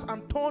of brass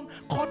and turn,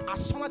 cut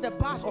asunder the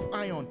bars of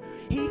iron.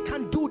 He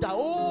can do that.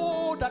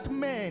 Oh, that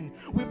man,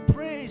 we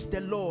praise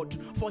the Lord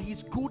for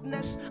his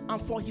goodness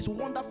and for his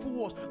wonderful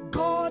works.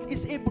 God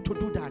is able to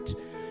do that.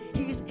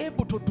 He is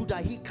able to do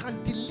that. He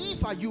can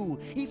deliver you.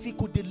 If he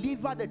could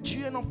deliver the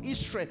children of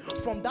Israel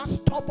from that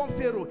stubborn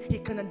Pharaoh, he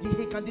can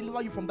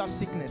deliver you from that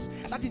sickness.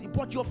 That is,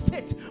 but your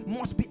faith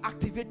must be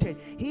activated.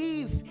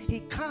 If he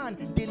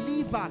can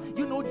deliver,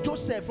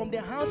 Joseph from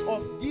the hands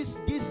of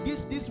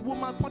this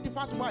woman,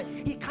 Potiphar's wife,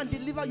 he can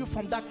deliver you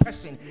from that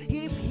person.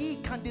 If he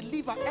can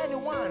deliver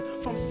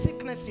anyone from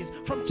sicknesses,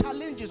 from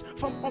challenges,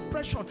 from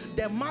oppression,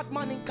 the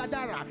madman in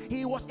Gadara,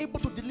 he was able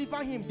to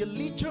deliver him, the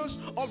legions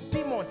of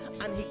demons,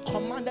 and he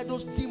commanded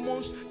those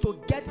demons to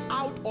get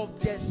out of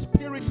the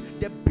spirit,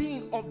 the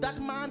being of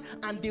that man,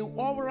 and they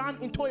all ran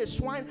into a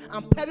swine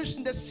and perished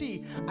in the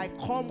sea. I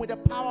come with the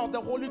power of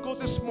the Holy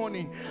Ghost this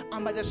morning,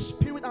 and by the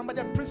Spirit and by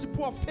the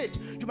principle of faith,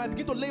 you might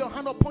begin to lay your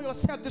hand upon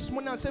yourself this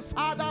morning and say,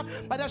 Father,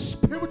 by the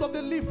Spirit of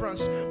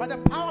deliverance, by the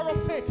power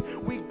of faith,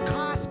 we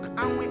ask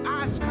and we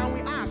ask and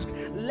we ask,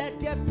 let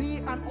there be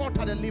an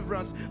utter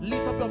deliverance.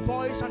 Lift up your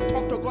voice and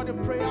talk to God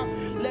in prayer.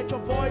 Let your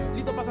voice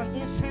lift up as an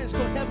incense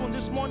to heaven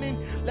this morning.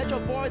 Let your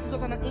voice lift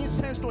up as an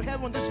incense to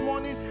heaven this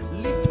morning.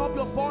 Lift up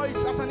your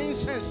voice as an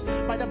incense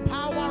by the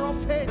power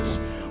of faith.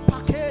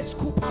 Pakes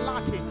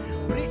kupalati,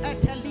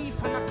 brieteli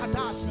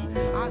fanakadasi,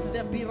 as the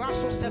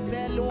biraso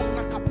sevelo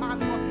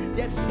nakapano,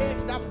 the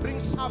faith that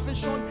brings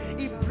salvation,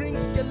 it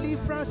brings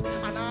deliverance,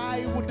 and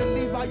I will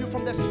deliver you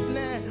from the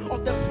snare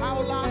of the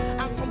fowler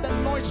and from the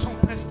noisome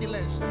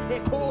pestilence.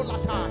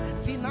 Ekolata,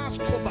 finas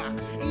kobak,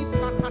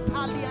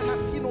 ipratatali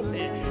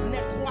anasinofe,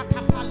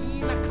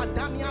 nekwatapalina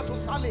kadania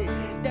tosale,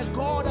 the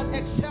God that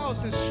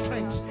excels in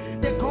strength,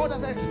 the God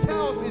that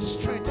excels in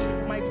strength.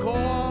 My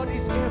God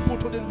is able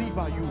to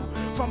deliver you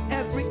from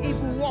every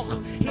evil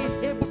work. He is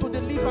able to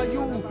deliver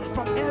you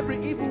from every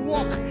evil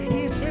work.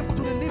 He is able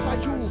to deliver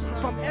you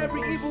from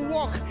every evil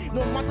work.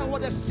 No matter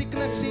what the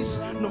sickness is,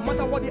 no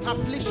matter what the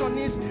affliction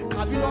is.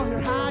 Have you not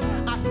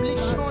heard?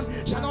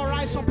 Affliction shall not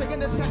rise up again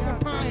the second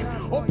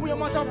time. Open your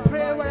mouth and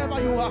pray wherever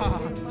you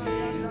are.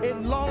 A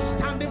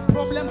long-standing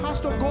problem has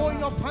to go in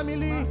your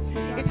family.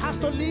 It has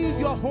to leave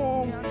your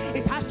home.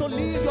 It has to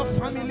leave your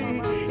family.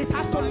 It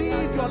has to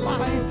leave your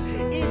life.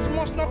 It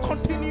must not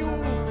continue.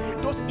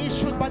 Those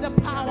issues by the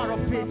power of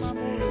faith.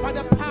 By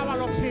the power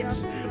of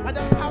faith. By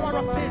the power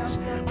of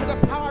faith. By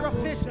the power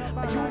of faith.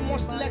 You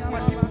must let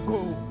my people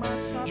go.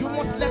 You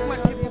must let my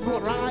people go.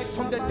 Right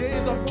from the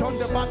days of John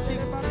the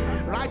Baptist.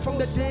 Right from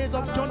the days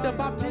of John the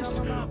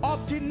Baptist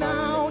up to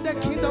now, the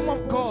kingdom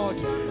of God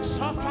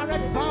suffered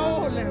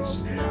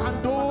violence,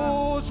 and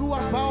those who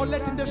are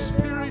violent in the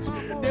spirit,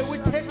 they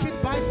will take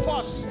it by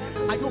force.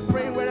 Are you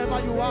praying wherever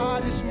you are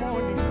this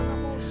morning?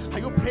 Are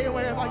you praying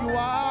wherever you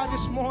are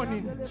this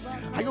morning?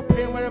 Are you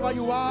praying wherever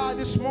you are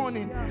this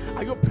morning?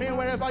 Are you praying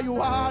wherever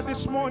you are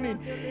this morning?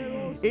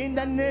 In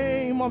the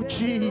name of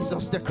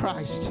Jesus the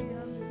Christ.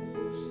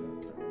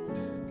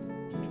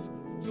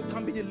 You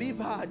can be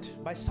delivered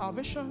by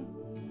salvation.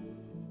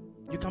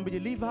 You can be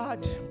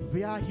delivered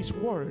via His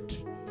word.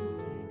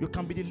 You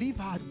can be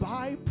delivered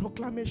by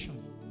proclamation.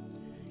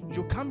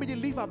 You can be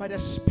delivered by the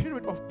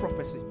spirit of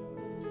prophecy.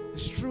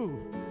 It's true.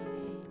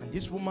 And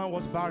this woman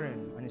was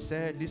barren, and he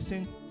said,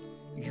 listen,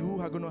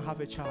 you are going to have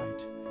a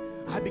child.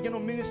 I began to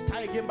minister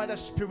again by the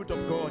Spirit of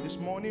God this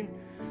morning.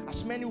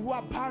 As many who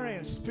are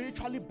barren,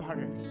 spiritually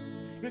barren,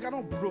 you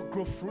cannot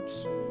grow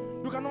fruits.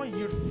 You cannot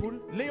yield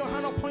fruit. Lay your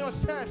hand upon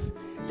yourself.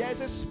 There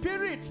is a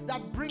spirit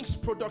that brings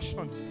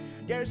production.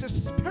 There is a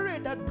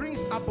spirit that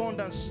brings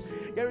abundance.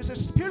 There is a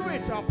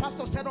spirit, our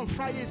pastor said on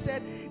Friday, he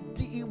said,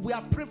 we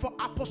are praying for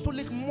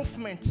apostolic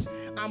movement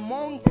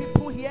among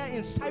people here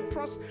in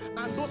Cyprus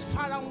and those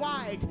far and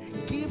wide.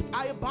 Gifts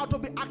are about to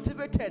be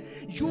activated.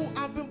 You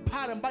have been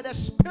pardoned by the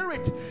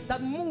spirit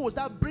that moves,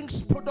 that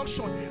brings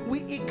production.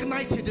 We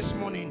ignite it this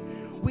morning.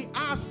 We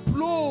ask,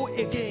 blow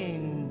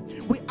again.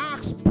 We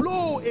ask,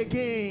 blow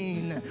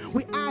again.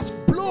 We ask,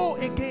 blow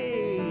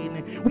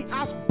again. We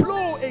ask,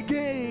 blow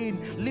again.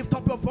 Lift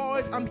up your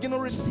voice and begin to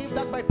receive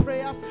that by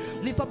prayer.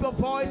 Lift up your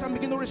voice and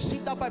begin to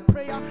receive that by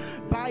prayer.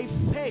 By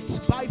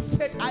faith,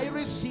 I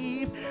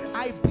receive.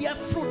 I bear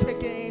fruit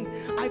again.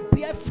 I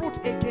bear fruit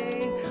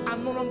again.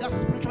 I'm no longer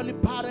spiritually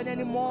barren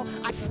anymore.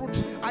 I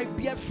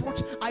bear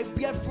fruit. I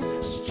bear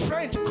fruit.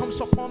 Strength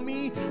comes upon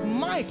me.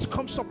 Might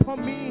comes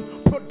upon me.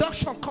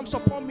 Production comes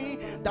upon me.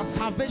 The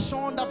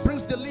salvation that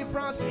brings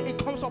deliverance, it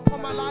comes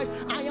upon my life.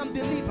 I am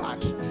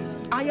delivered.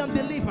 I am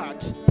delivered.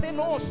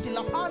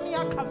 Penosila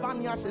pania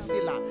cavania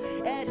sesila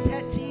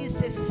eteti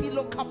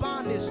sesilo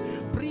cavanes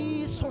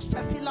briso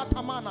sefila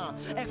tamana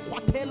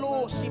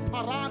equatelo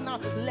siparana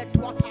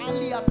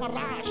letwatalia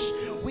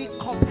parash we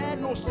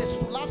copeno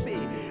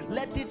sesulafe.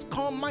 Let it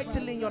come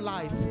mightily in your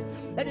life.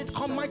 Let it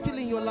come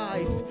mightily in your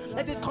life.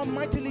 Let it come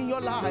mightily in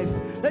your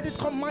life. Let it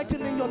come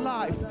mightily in your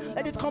life.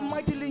 Let it come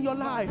mightily in your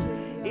life.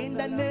 In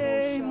the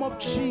name of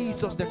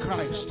Jesus the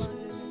Christ.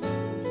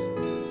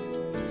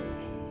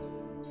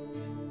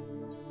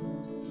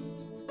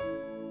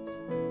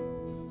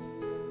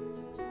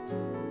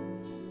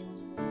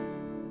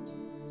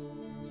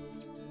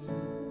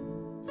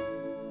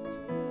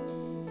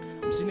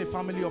 I'm seeing a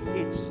family of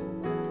 8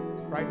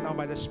 right now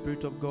by the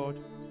Spirit of God.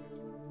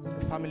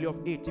 A family of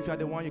 8. If you are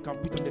the one, you can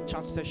put on the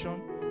chat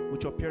session.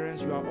 With your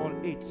parents, you are all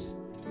 8.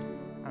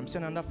 I'm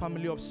seeing another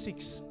family of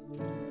 6.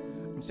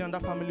 I'm seeing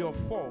another family of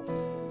 4.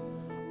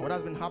 What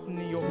has been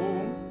happening in your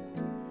home?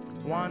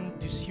 One,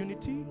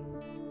 disunity.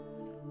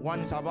 One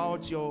is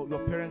about your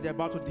parents, they're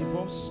about to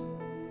divorce.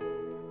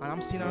 And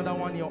I'm seeing another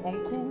one, your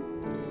uncle.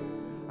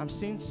 I'm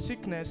seeing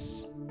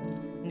sickness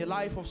in the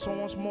life of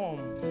someone's mom.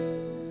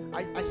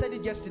 I said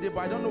it yesterday,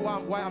 but I don't know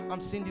why I'm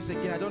seeing this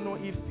again. I don't know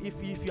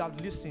if you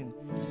have listened.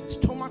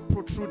 Stomach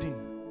protruding.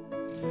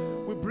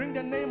 We bring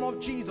the name of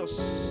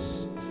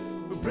Jesus.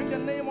 We bring the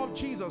name of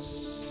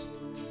Jesus.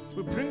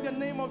 We bring the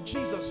name of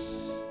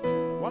Jesus.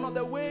 One of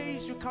the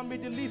ways you can be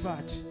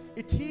delivered,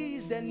 it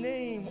is the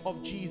name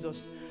of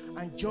Jesus.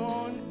 And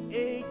John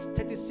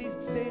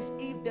 8:36 says,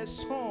 if the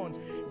Son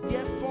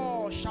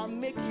therefore shall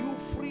make you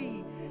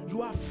free,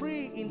 you are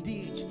free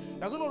indeed.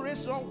 You're going to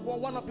raise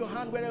one of your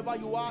hand wherever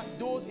you are.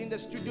 Those in the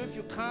studio if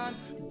you can.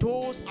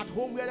 Those at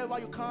home wherever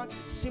you can.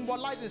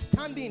 Symbolizing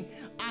standing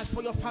as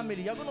for your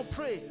family. You're going to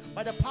pray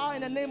by the power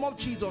in the name of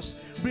Jesus.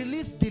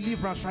 Release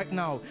deliverance right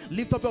now.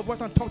 Lift up your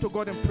voice and talk to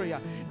God in prayer.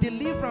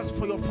 Deliverance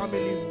for your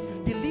family.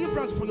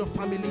 Deliverance for your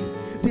family.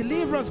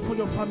 Deliverance for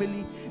your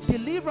family.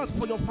 Deliverance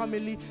for your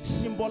family.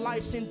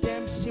 Symbolizing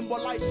them.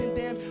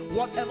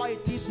 Whatever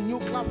it is,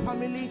 nuclear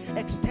family,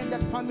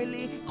 extended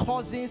family,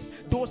 cousins,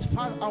 those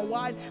far and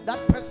wide.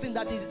 That person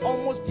that is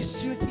almost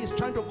disunity is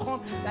trying to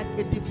come like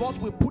a divorce.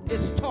 We put a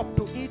stop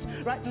to it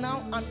right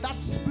now, and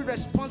that spirit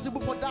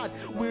responsible for that,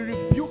 we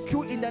rebuke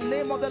you in the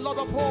name of the Lord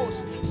of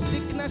hosts.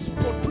 Sickness,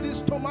 protruding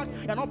stomach.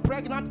 You're not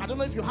pregnant. I don't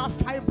know if you have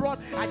fibroid.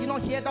 I did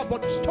not hear that,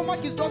 but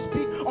stomach is just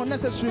big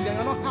unnecessarily, and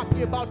you're not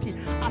happy about it.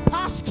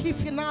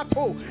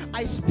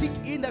 I speak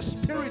in the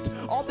spirit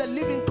of the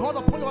living God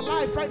upon your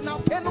life right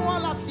now.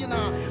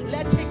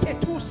 Let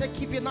it to se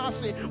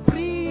kivinase.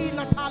 Bri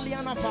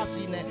Nataliana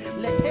Vasine.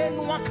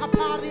 Letenua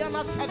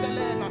Capariana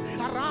Savelena.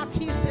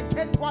 Arati se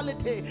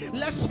ketwalite.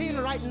 Let's sing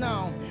right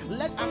now.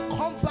 Let and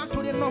come back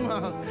to the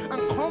normal.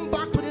 And come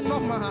back to the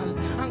normal.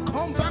 And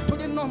come back to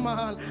the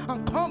normal.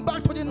 And come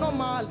back to the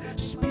normal.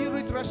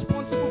 Spirit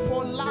responsible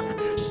for lack.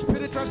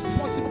 Spirit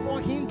responsible for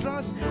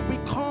hindrance. We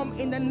come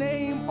in the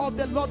name of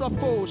the Lord of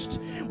hosts.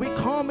 We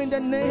come in the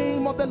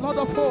name of the Lord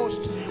of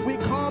hosts. We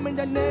come in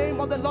the name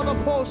of the Lord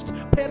of hosts.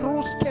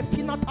 Peruske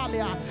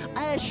finatalia.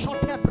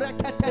 Eshote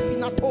brekete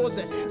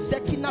finatose.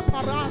 Zekina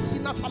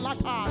parasina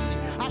falatasi.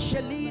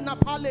 Ashelina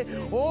pale.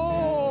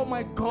 Oh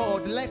my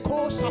God.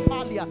 Leko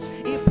sapalia.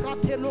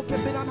 Iprate loke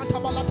binana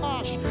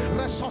tabalatash.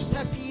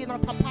 Resosefina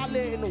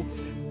tapaleno.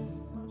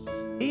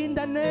 In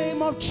the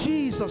name of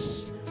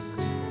Jesus.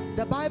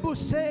 The Bible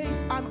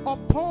says, and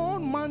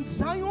upon Mount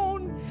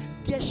Zion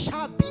there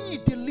shall be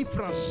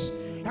deliverance.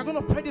 You're going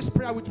to pray this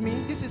prayer with me.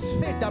 This is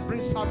faith that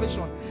brings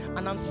salvation.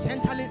 And I'm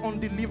centering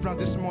on deliverance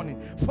this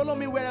morning. Follow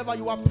me wherever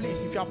you are,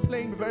 please. If you are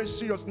playing, be very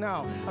serious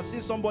now. I'm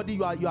seeing somebody,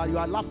 you are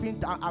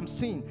laughing. I'm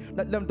seeing.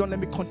 Don't let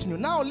me continue.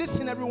 Now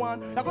listen,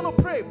 everyone. You're going to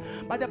pray.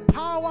 By the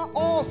power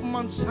of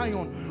Mount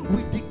Zion,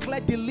 we declare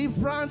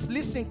deliverance.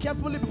 Listen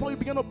carefully before you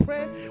begin to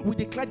pray. We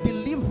declare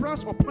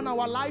deliverance upon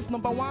our life,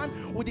 number one.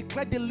 We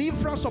declare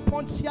deliverance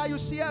upon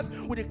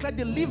CIUCF. We declare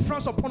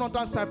deliverance upon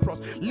Northern Cyprus.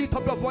 Lift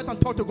up your voice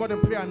and talk to God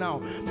in prayer now.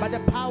 By the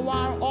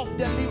power of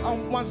the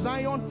Mount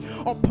Zion,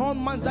 upon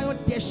Mount Zion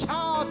there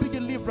shall be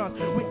deliverance.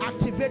 We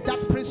activate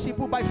that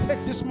principle by faith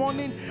this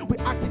morning. We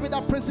activate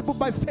that principle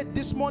by faith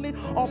this morning.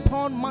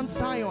 Upon Mount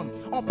Zion,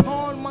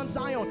 upon Mount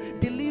Zion,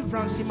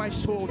 deliverance in my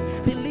soul,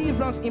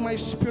 deliverance in my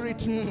spirit,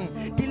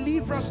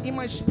 deliverance in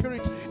my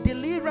spirit,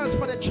 deliverance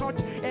for the church.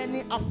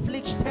 Any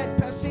afflicted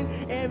person,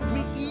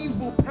 every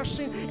evil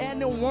person,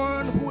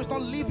 anyone who is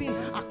not living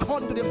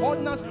according to the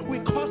ordinance, we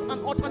cause an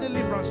utter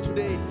deliverance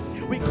today.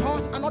 We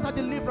cause an utter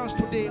deliverance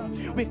today.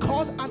 We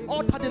cause an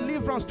utter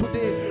deliverance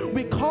today.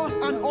 We cause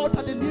an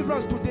utter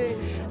deliverance today.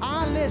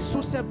 Ale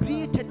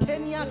susebri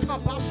tetenia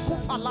tabasku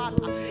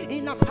falata.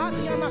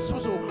 Inapadiana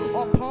suzo.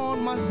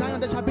 Upon Mount Zion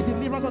there shall be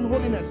deliverance and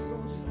holiness.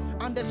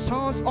 And the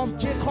sons of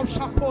Jacob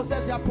shall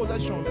possess their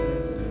possession.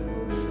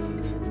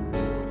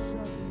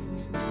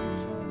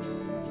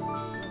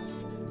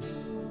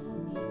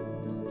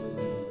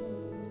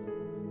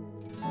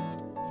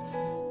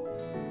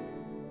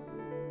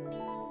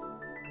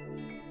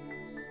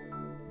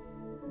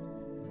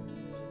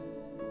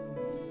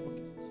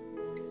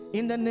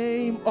 In the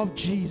name of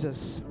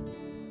Jesus.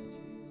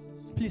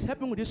 Please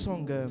help me with this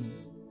song.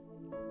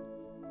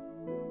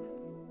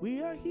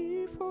 We are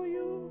here for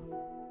you.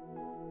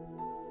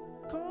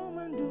 Come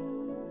and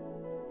do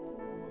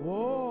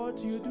what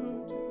you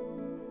do.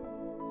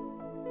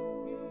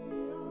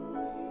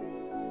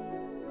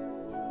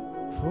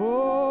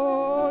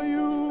 For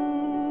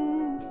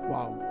you.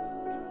 Wow.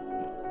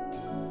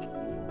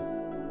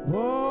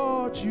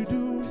 What you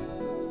do.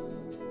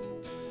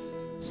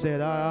 Set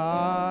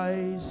our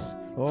eyes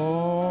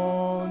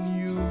on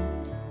you.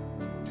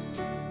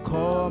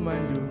 Come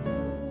and do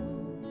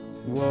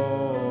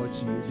what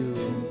you do.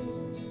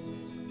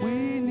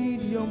 We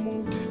need your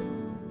move.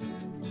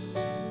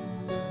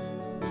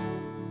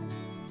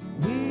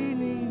 We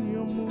need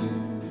your move.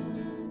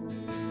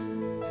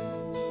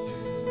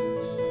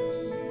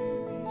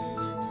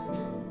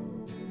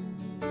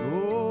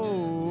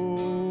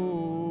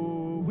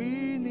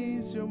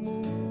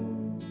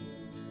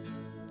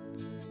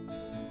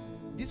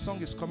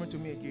 song is coming to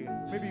me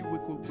again. Maybe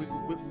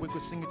we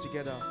could sing it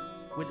together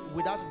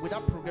with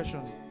that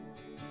progression.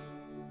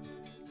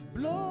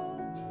 Blow,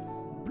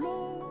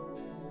 blow,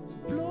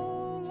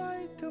 blow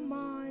like a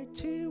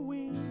mighty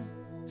wind,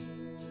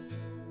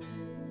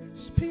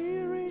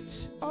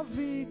 Spirit of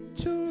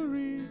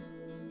victory.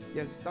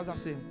 Yes, that's the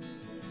same.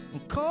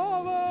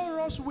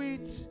 Cover us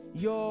with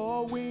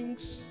your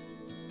wings.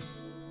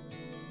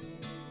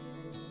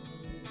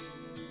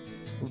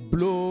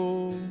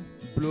 Blow,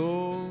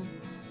 blow,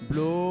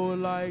 blow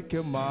like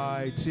a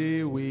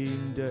mighty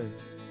wind,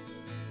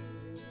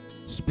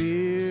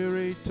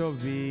 Spirit of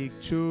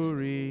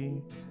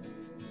victory.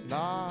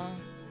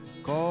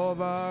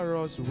 Cover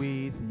us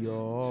with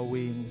your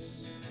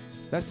wings.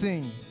 Let's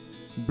sing.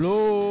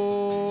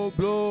 Blow,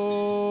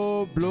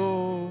 blow,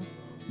 blow,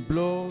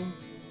 blow,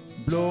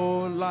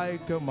 blow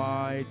like a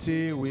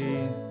mighty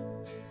wind,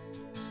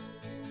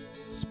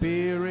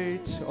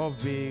 Spirit of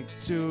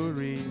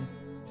victory.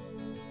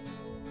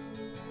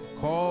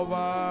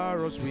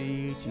 Cover us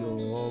with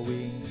your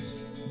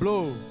wings.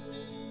 Blow,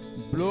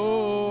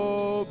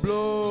 blow,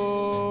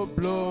 blow,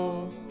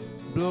 blow,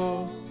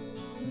 blow,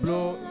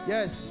 blow.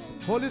 Yes,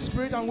 Holy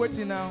Spirit, I'm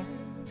waiting now.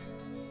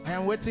 I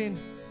am waiting.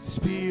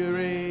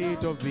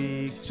 Spirit of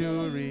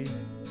victory,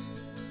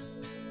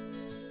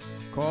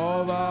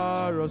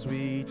 cover us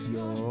with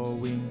your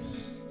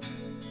wings.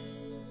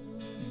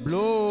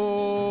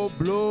 Blow,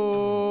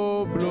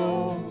 blow,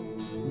 blow,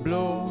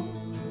 blow,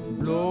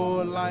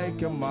 blow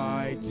like a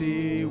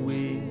mighty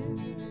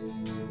wind,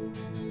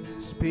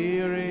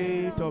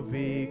 Spirit of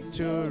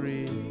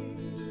victory.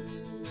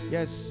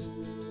 Yes,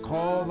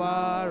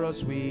 cover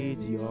us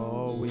with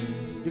your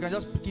wings. You can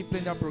just keep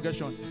playing that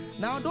progression.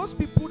 Now, those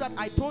people that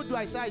I told you,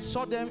 I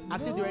saw them, I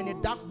said they were in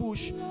a dark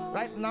bush.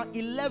 Right now,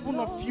 11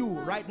 of you,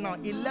 right now,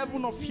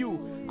 11 of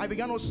you, I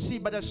began to see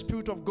by the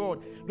Spirit of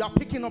God. You are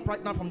picking up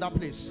right now from that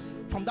place,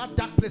 from that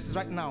dark places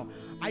right now.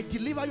 I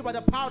deliver you by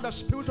the power of the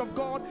Spirit of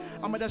God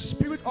and by the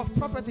Spirit of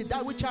prophecy,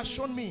 that which has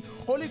shown me.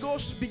 Holy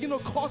Ghost, begin to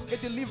cause a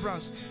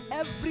deliverance.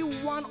 Every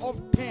one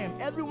of them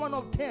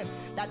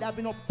that have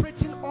been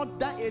operating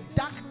under a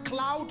dark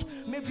cloud,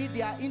 maybe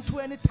they are into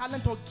any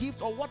talent or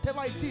gift or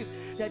whatever it is,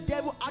 the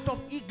devil out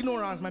of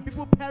ignorance, my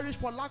people perish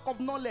for lack of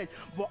knowledge.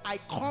 But I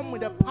come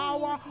with the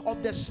power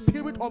of the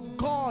Spirit of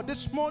God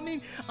this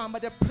morning, and by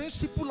the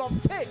principle of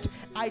faith,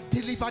 I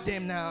deliver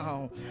them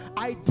now.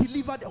 I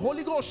deliver the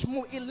Holy Ghost.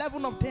 Move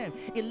 11 of them.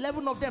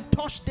 11 of them,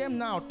 touch them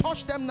now,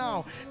 touch them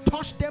now,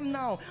 touch them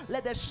now.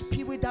 Let the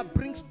Spirit that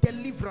brings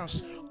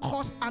deliverance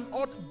cause an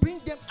order, bring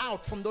them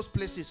out from those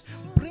places,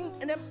 bring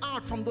them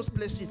out from those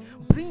places,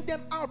 bring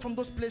them out from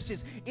those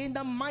places in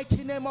the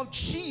mighty name of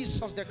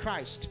Jesus the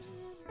Christ.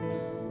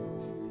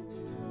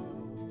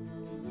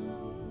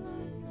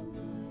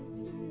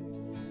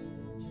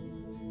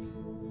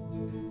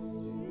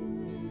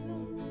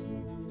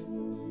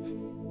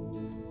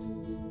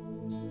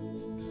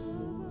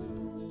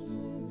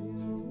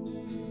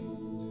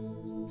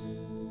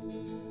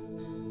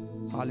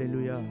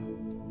 Hallelujah.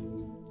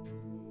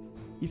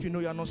 If you know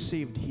you are not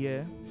saved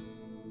here,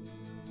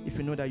 if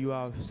you know that you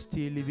are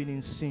still living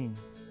in sin,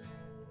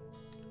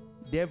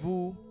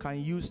 devil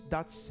can use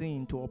that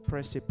sin to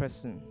oppress a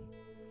person.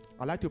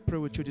 I'd like to pray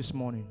with you this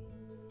morning,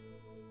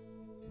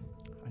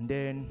 and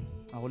then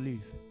I will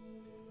leave.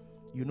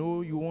 You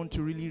know you want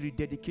to really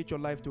rededicate your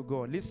life to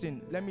God.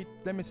 Listen, let me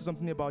say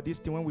something about this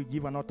thing. When we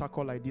give an altar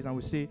call like this and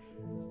we say,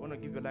 I want to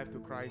give your life to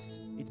Christ,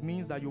 it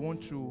means that you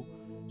want to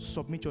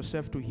submit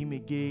yourself to Him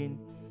again,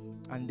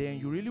 and then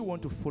you really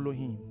want to follow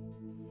Him.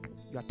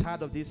 You are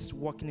tired of this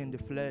walking in the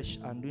flesh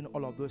and doing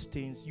all of those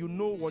things. You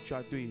know what you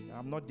are doing.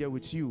 I'm not there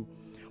with you.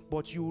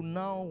 But you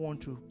now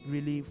want to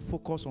really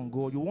focus on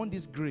God. You want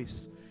this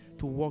grace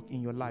to work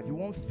in your life. You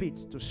want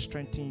faith to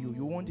strengthen you.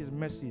 You want His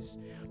mercies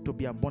to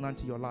be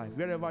abundant in your life.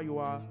 Wherever you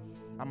are,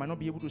 I might not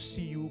be able to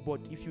see you,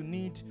 but if you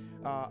need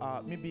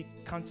maybe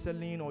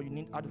counseling, or you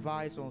need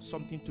advice on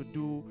something to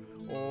do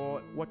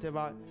or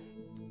whatever,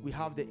 we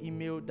have the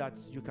email that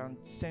you can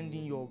send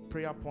in your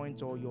prayer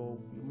points or your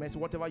message,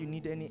 whatever you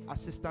need any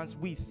assistance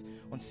with,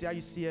 on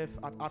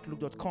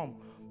ciucf@outlook.com.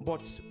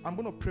 But I'm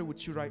going to pray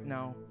with you right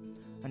now,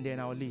 and then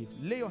I'll leave.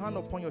 Lay your hand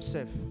upon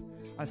yourself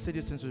and say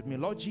these things with me.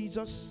 Lord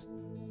Jesus,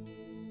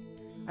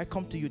 I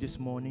come to you this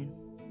morning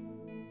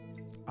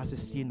as a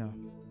sinner.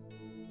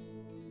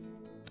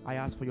 I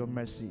ask for your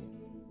mercy.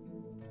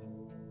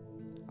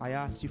 I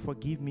ask you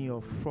forgive me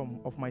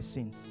of my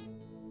sins.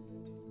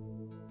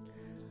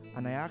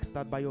 And I ask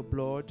that by your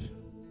blood,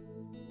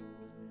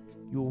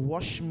 you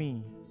wash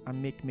me and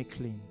make me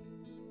clean.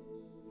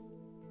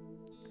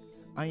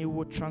 And you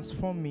will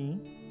transform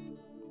me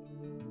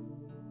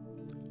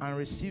and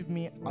receive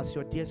me as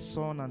your dear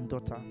son and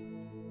daughter.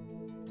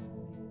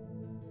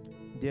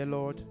 Dear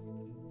Lord,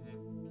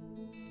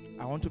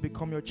 I want to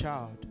become your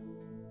child.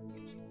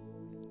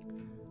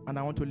 And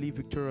I want to live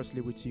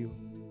victoriously with you.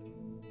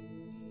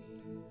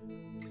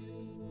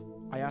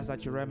 I ask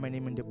that you write my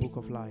name in the book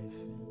of life.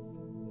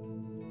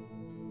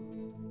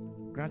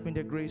 Grant me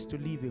the grace to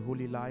live a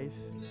holy life.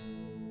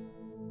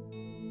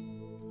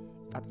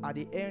 At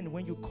the end,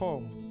 when you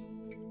come,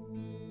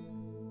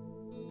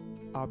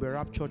 I'll be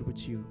raptured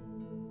with you.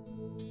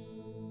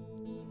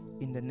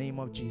 In the name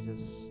of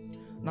Jesus.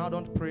 Now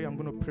don't pray, I'm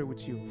going to pray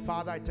with you.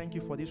 Father, I thank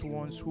you for these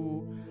ones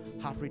who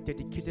have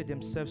rededicated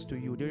themselves to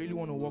you. They really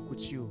want to walk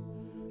with you.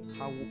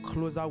 Have a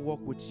closer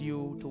walk with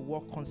you, to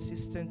walk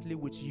consistently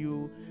with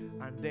you,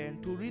 and then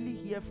to really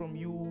hear from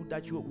you,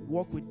 that you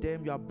walk with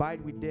them, you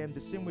abide with them. The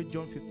same way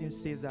John 15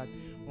 says that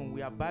when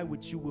we abide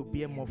with you, we'll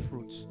bear more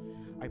fruits.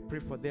 I pray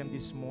for them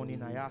this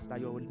morning. I ask that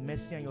your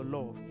mercy and your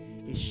love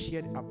is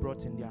shared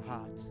abroad in their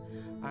hearts.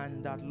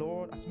 And that,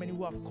 Lord, as many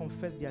who have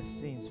confessed their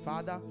sins,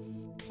 Father,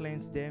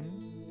 cleanse them,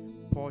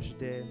 purge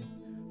them,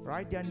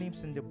 write their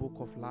names in the book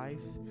of life,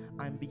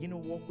 and begin to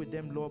walk with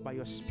them, Lord, by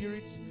your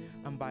Spirit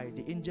and by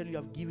the angel you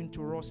have given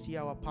to us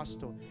here, our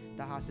pastor,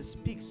 that as he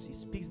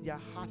speaks their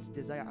heart's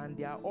desire, and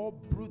they are all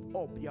brewed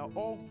up, they are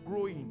all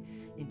growing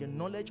in the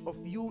knowledge of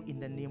you in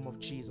the name of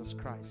Jesus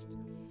Christ.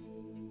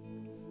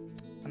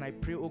 And I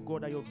pray, oh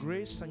God, that your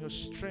grace and your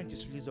strength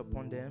is released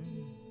upon them.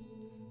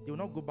 They will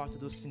not go back to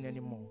those sins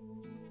anymore.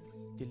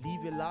 They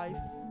live a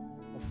life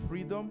of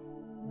freedom.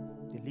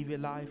 They live a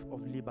life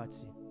of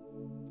liberty.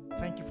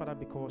 Thank you, Father,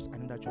 because I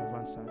know that you have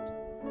answered.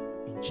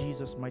 In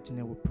Jesus' mighty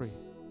name we pray.